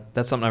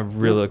that's something I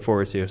really look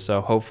forward to. So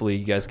hopefully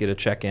you guys get a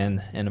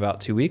check-in about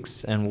 2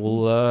 weeks, and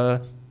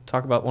we'll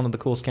talk about one of the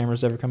coolest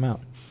cameras to ever come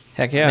out.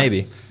 Heck yeah.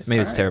 Maybe it's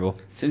right. terrible.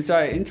 Since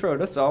I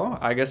introed us all,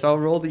 I guess I'll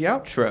roll the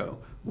outro.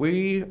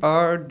 We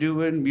are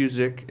doing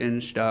music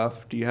and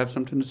stuff. Do you have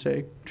something to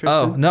say,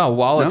 Tristan? Oh, no.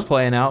 While it's No?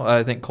 playing out,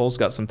 I think Cole's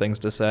got some things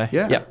to say.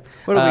 Yeah. Yep.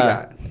 What do we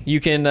got? You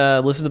can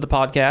listen to the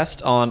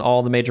podcast on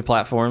all the major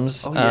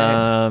platforms. Oh,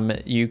 yeah.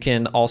 You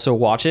can also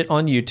watch it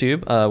on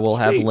YouTube. We'll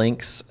have Sweet.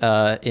 links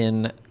on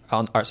the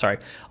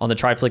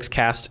TriFlix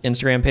Cast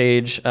Instagram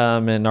page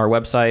and our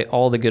website,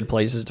 all the good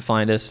places to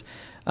find us.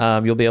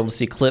 You'll be able to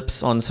see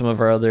clips on some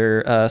of our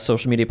other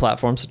social media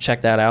platforms, so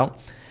check that out.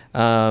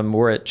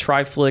 We're at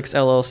TriFlix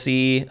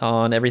LLC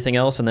on everything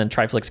else, and then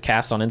TriFlix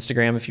Cast on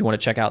Instagram if you want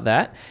to check out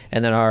that.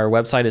 And then our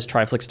website is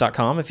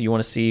triflix.com if you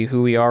want to see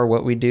who we are,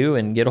 what we do,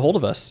 and get a hold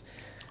of us.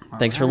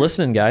 Thanks for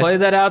listening, guys. Play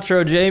that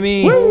outro,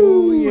 Jamie.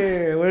 Woo,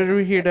 yeah. Where do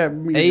we hear that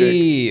music?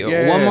 Hey,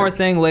 Yeah. one more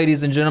thing,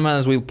 ladies and gentlemen,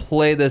 as we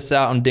play this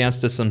out and dance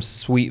to some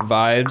sweet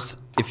vibes.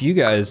 If you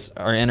guys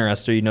are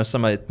interested, you know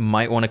somebody that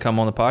might want to come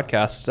on the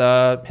podcast,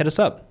 hit us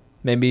up.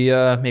 Maybe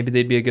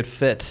they'd be a good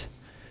fit.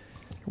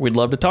 We'd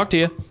love to talk to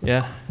you.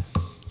 Yeah.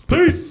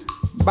 Peace.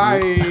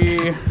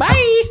 Bye.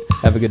 Bye.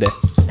 Have a good day.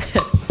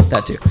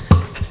 That too.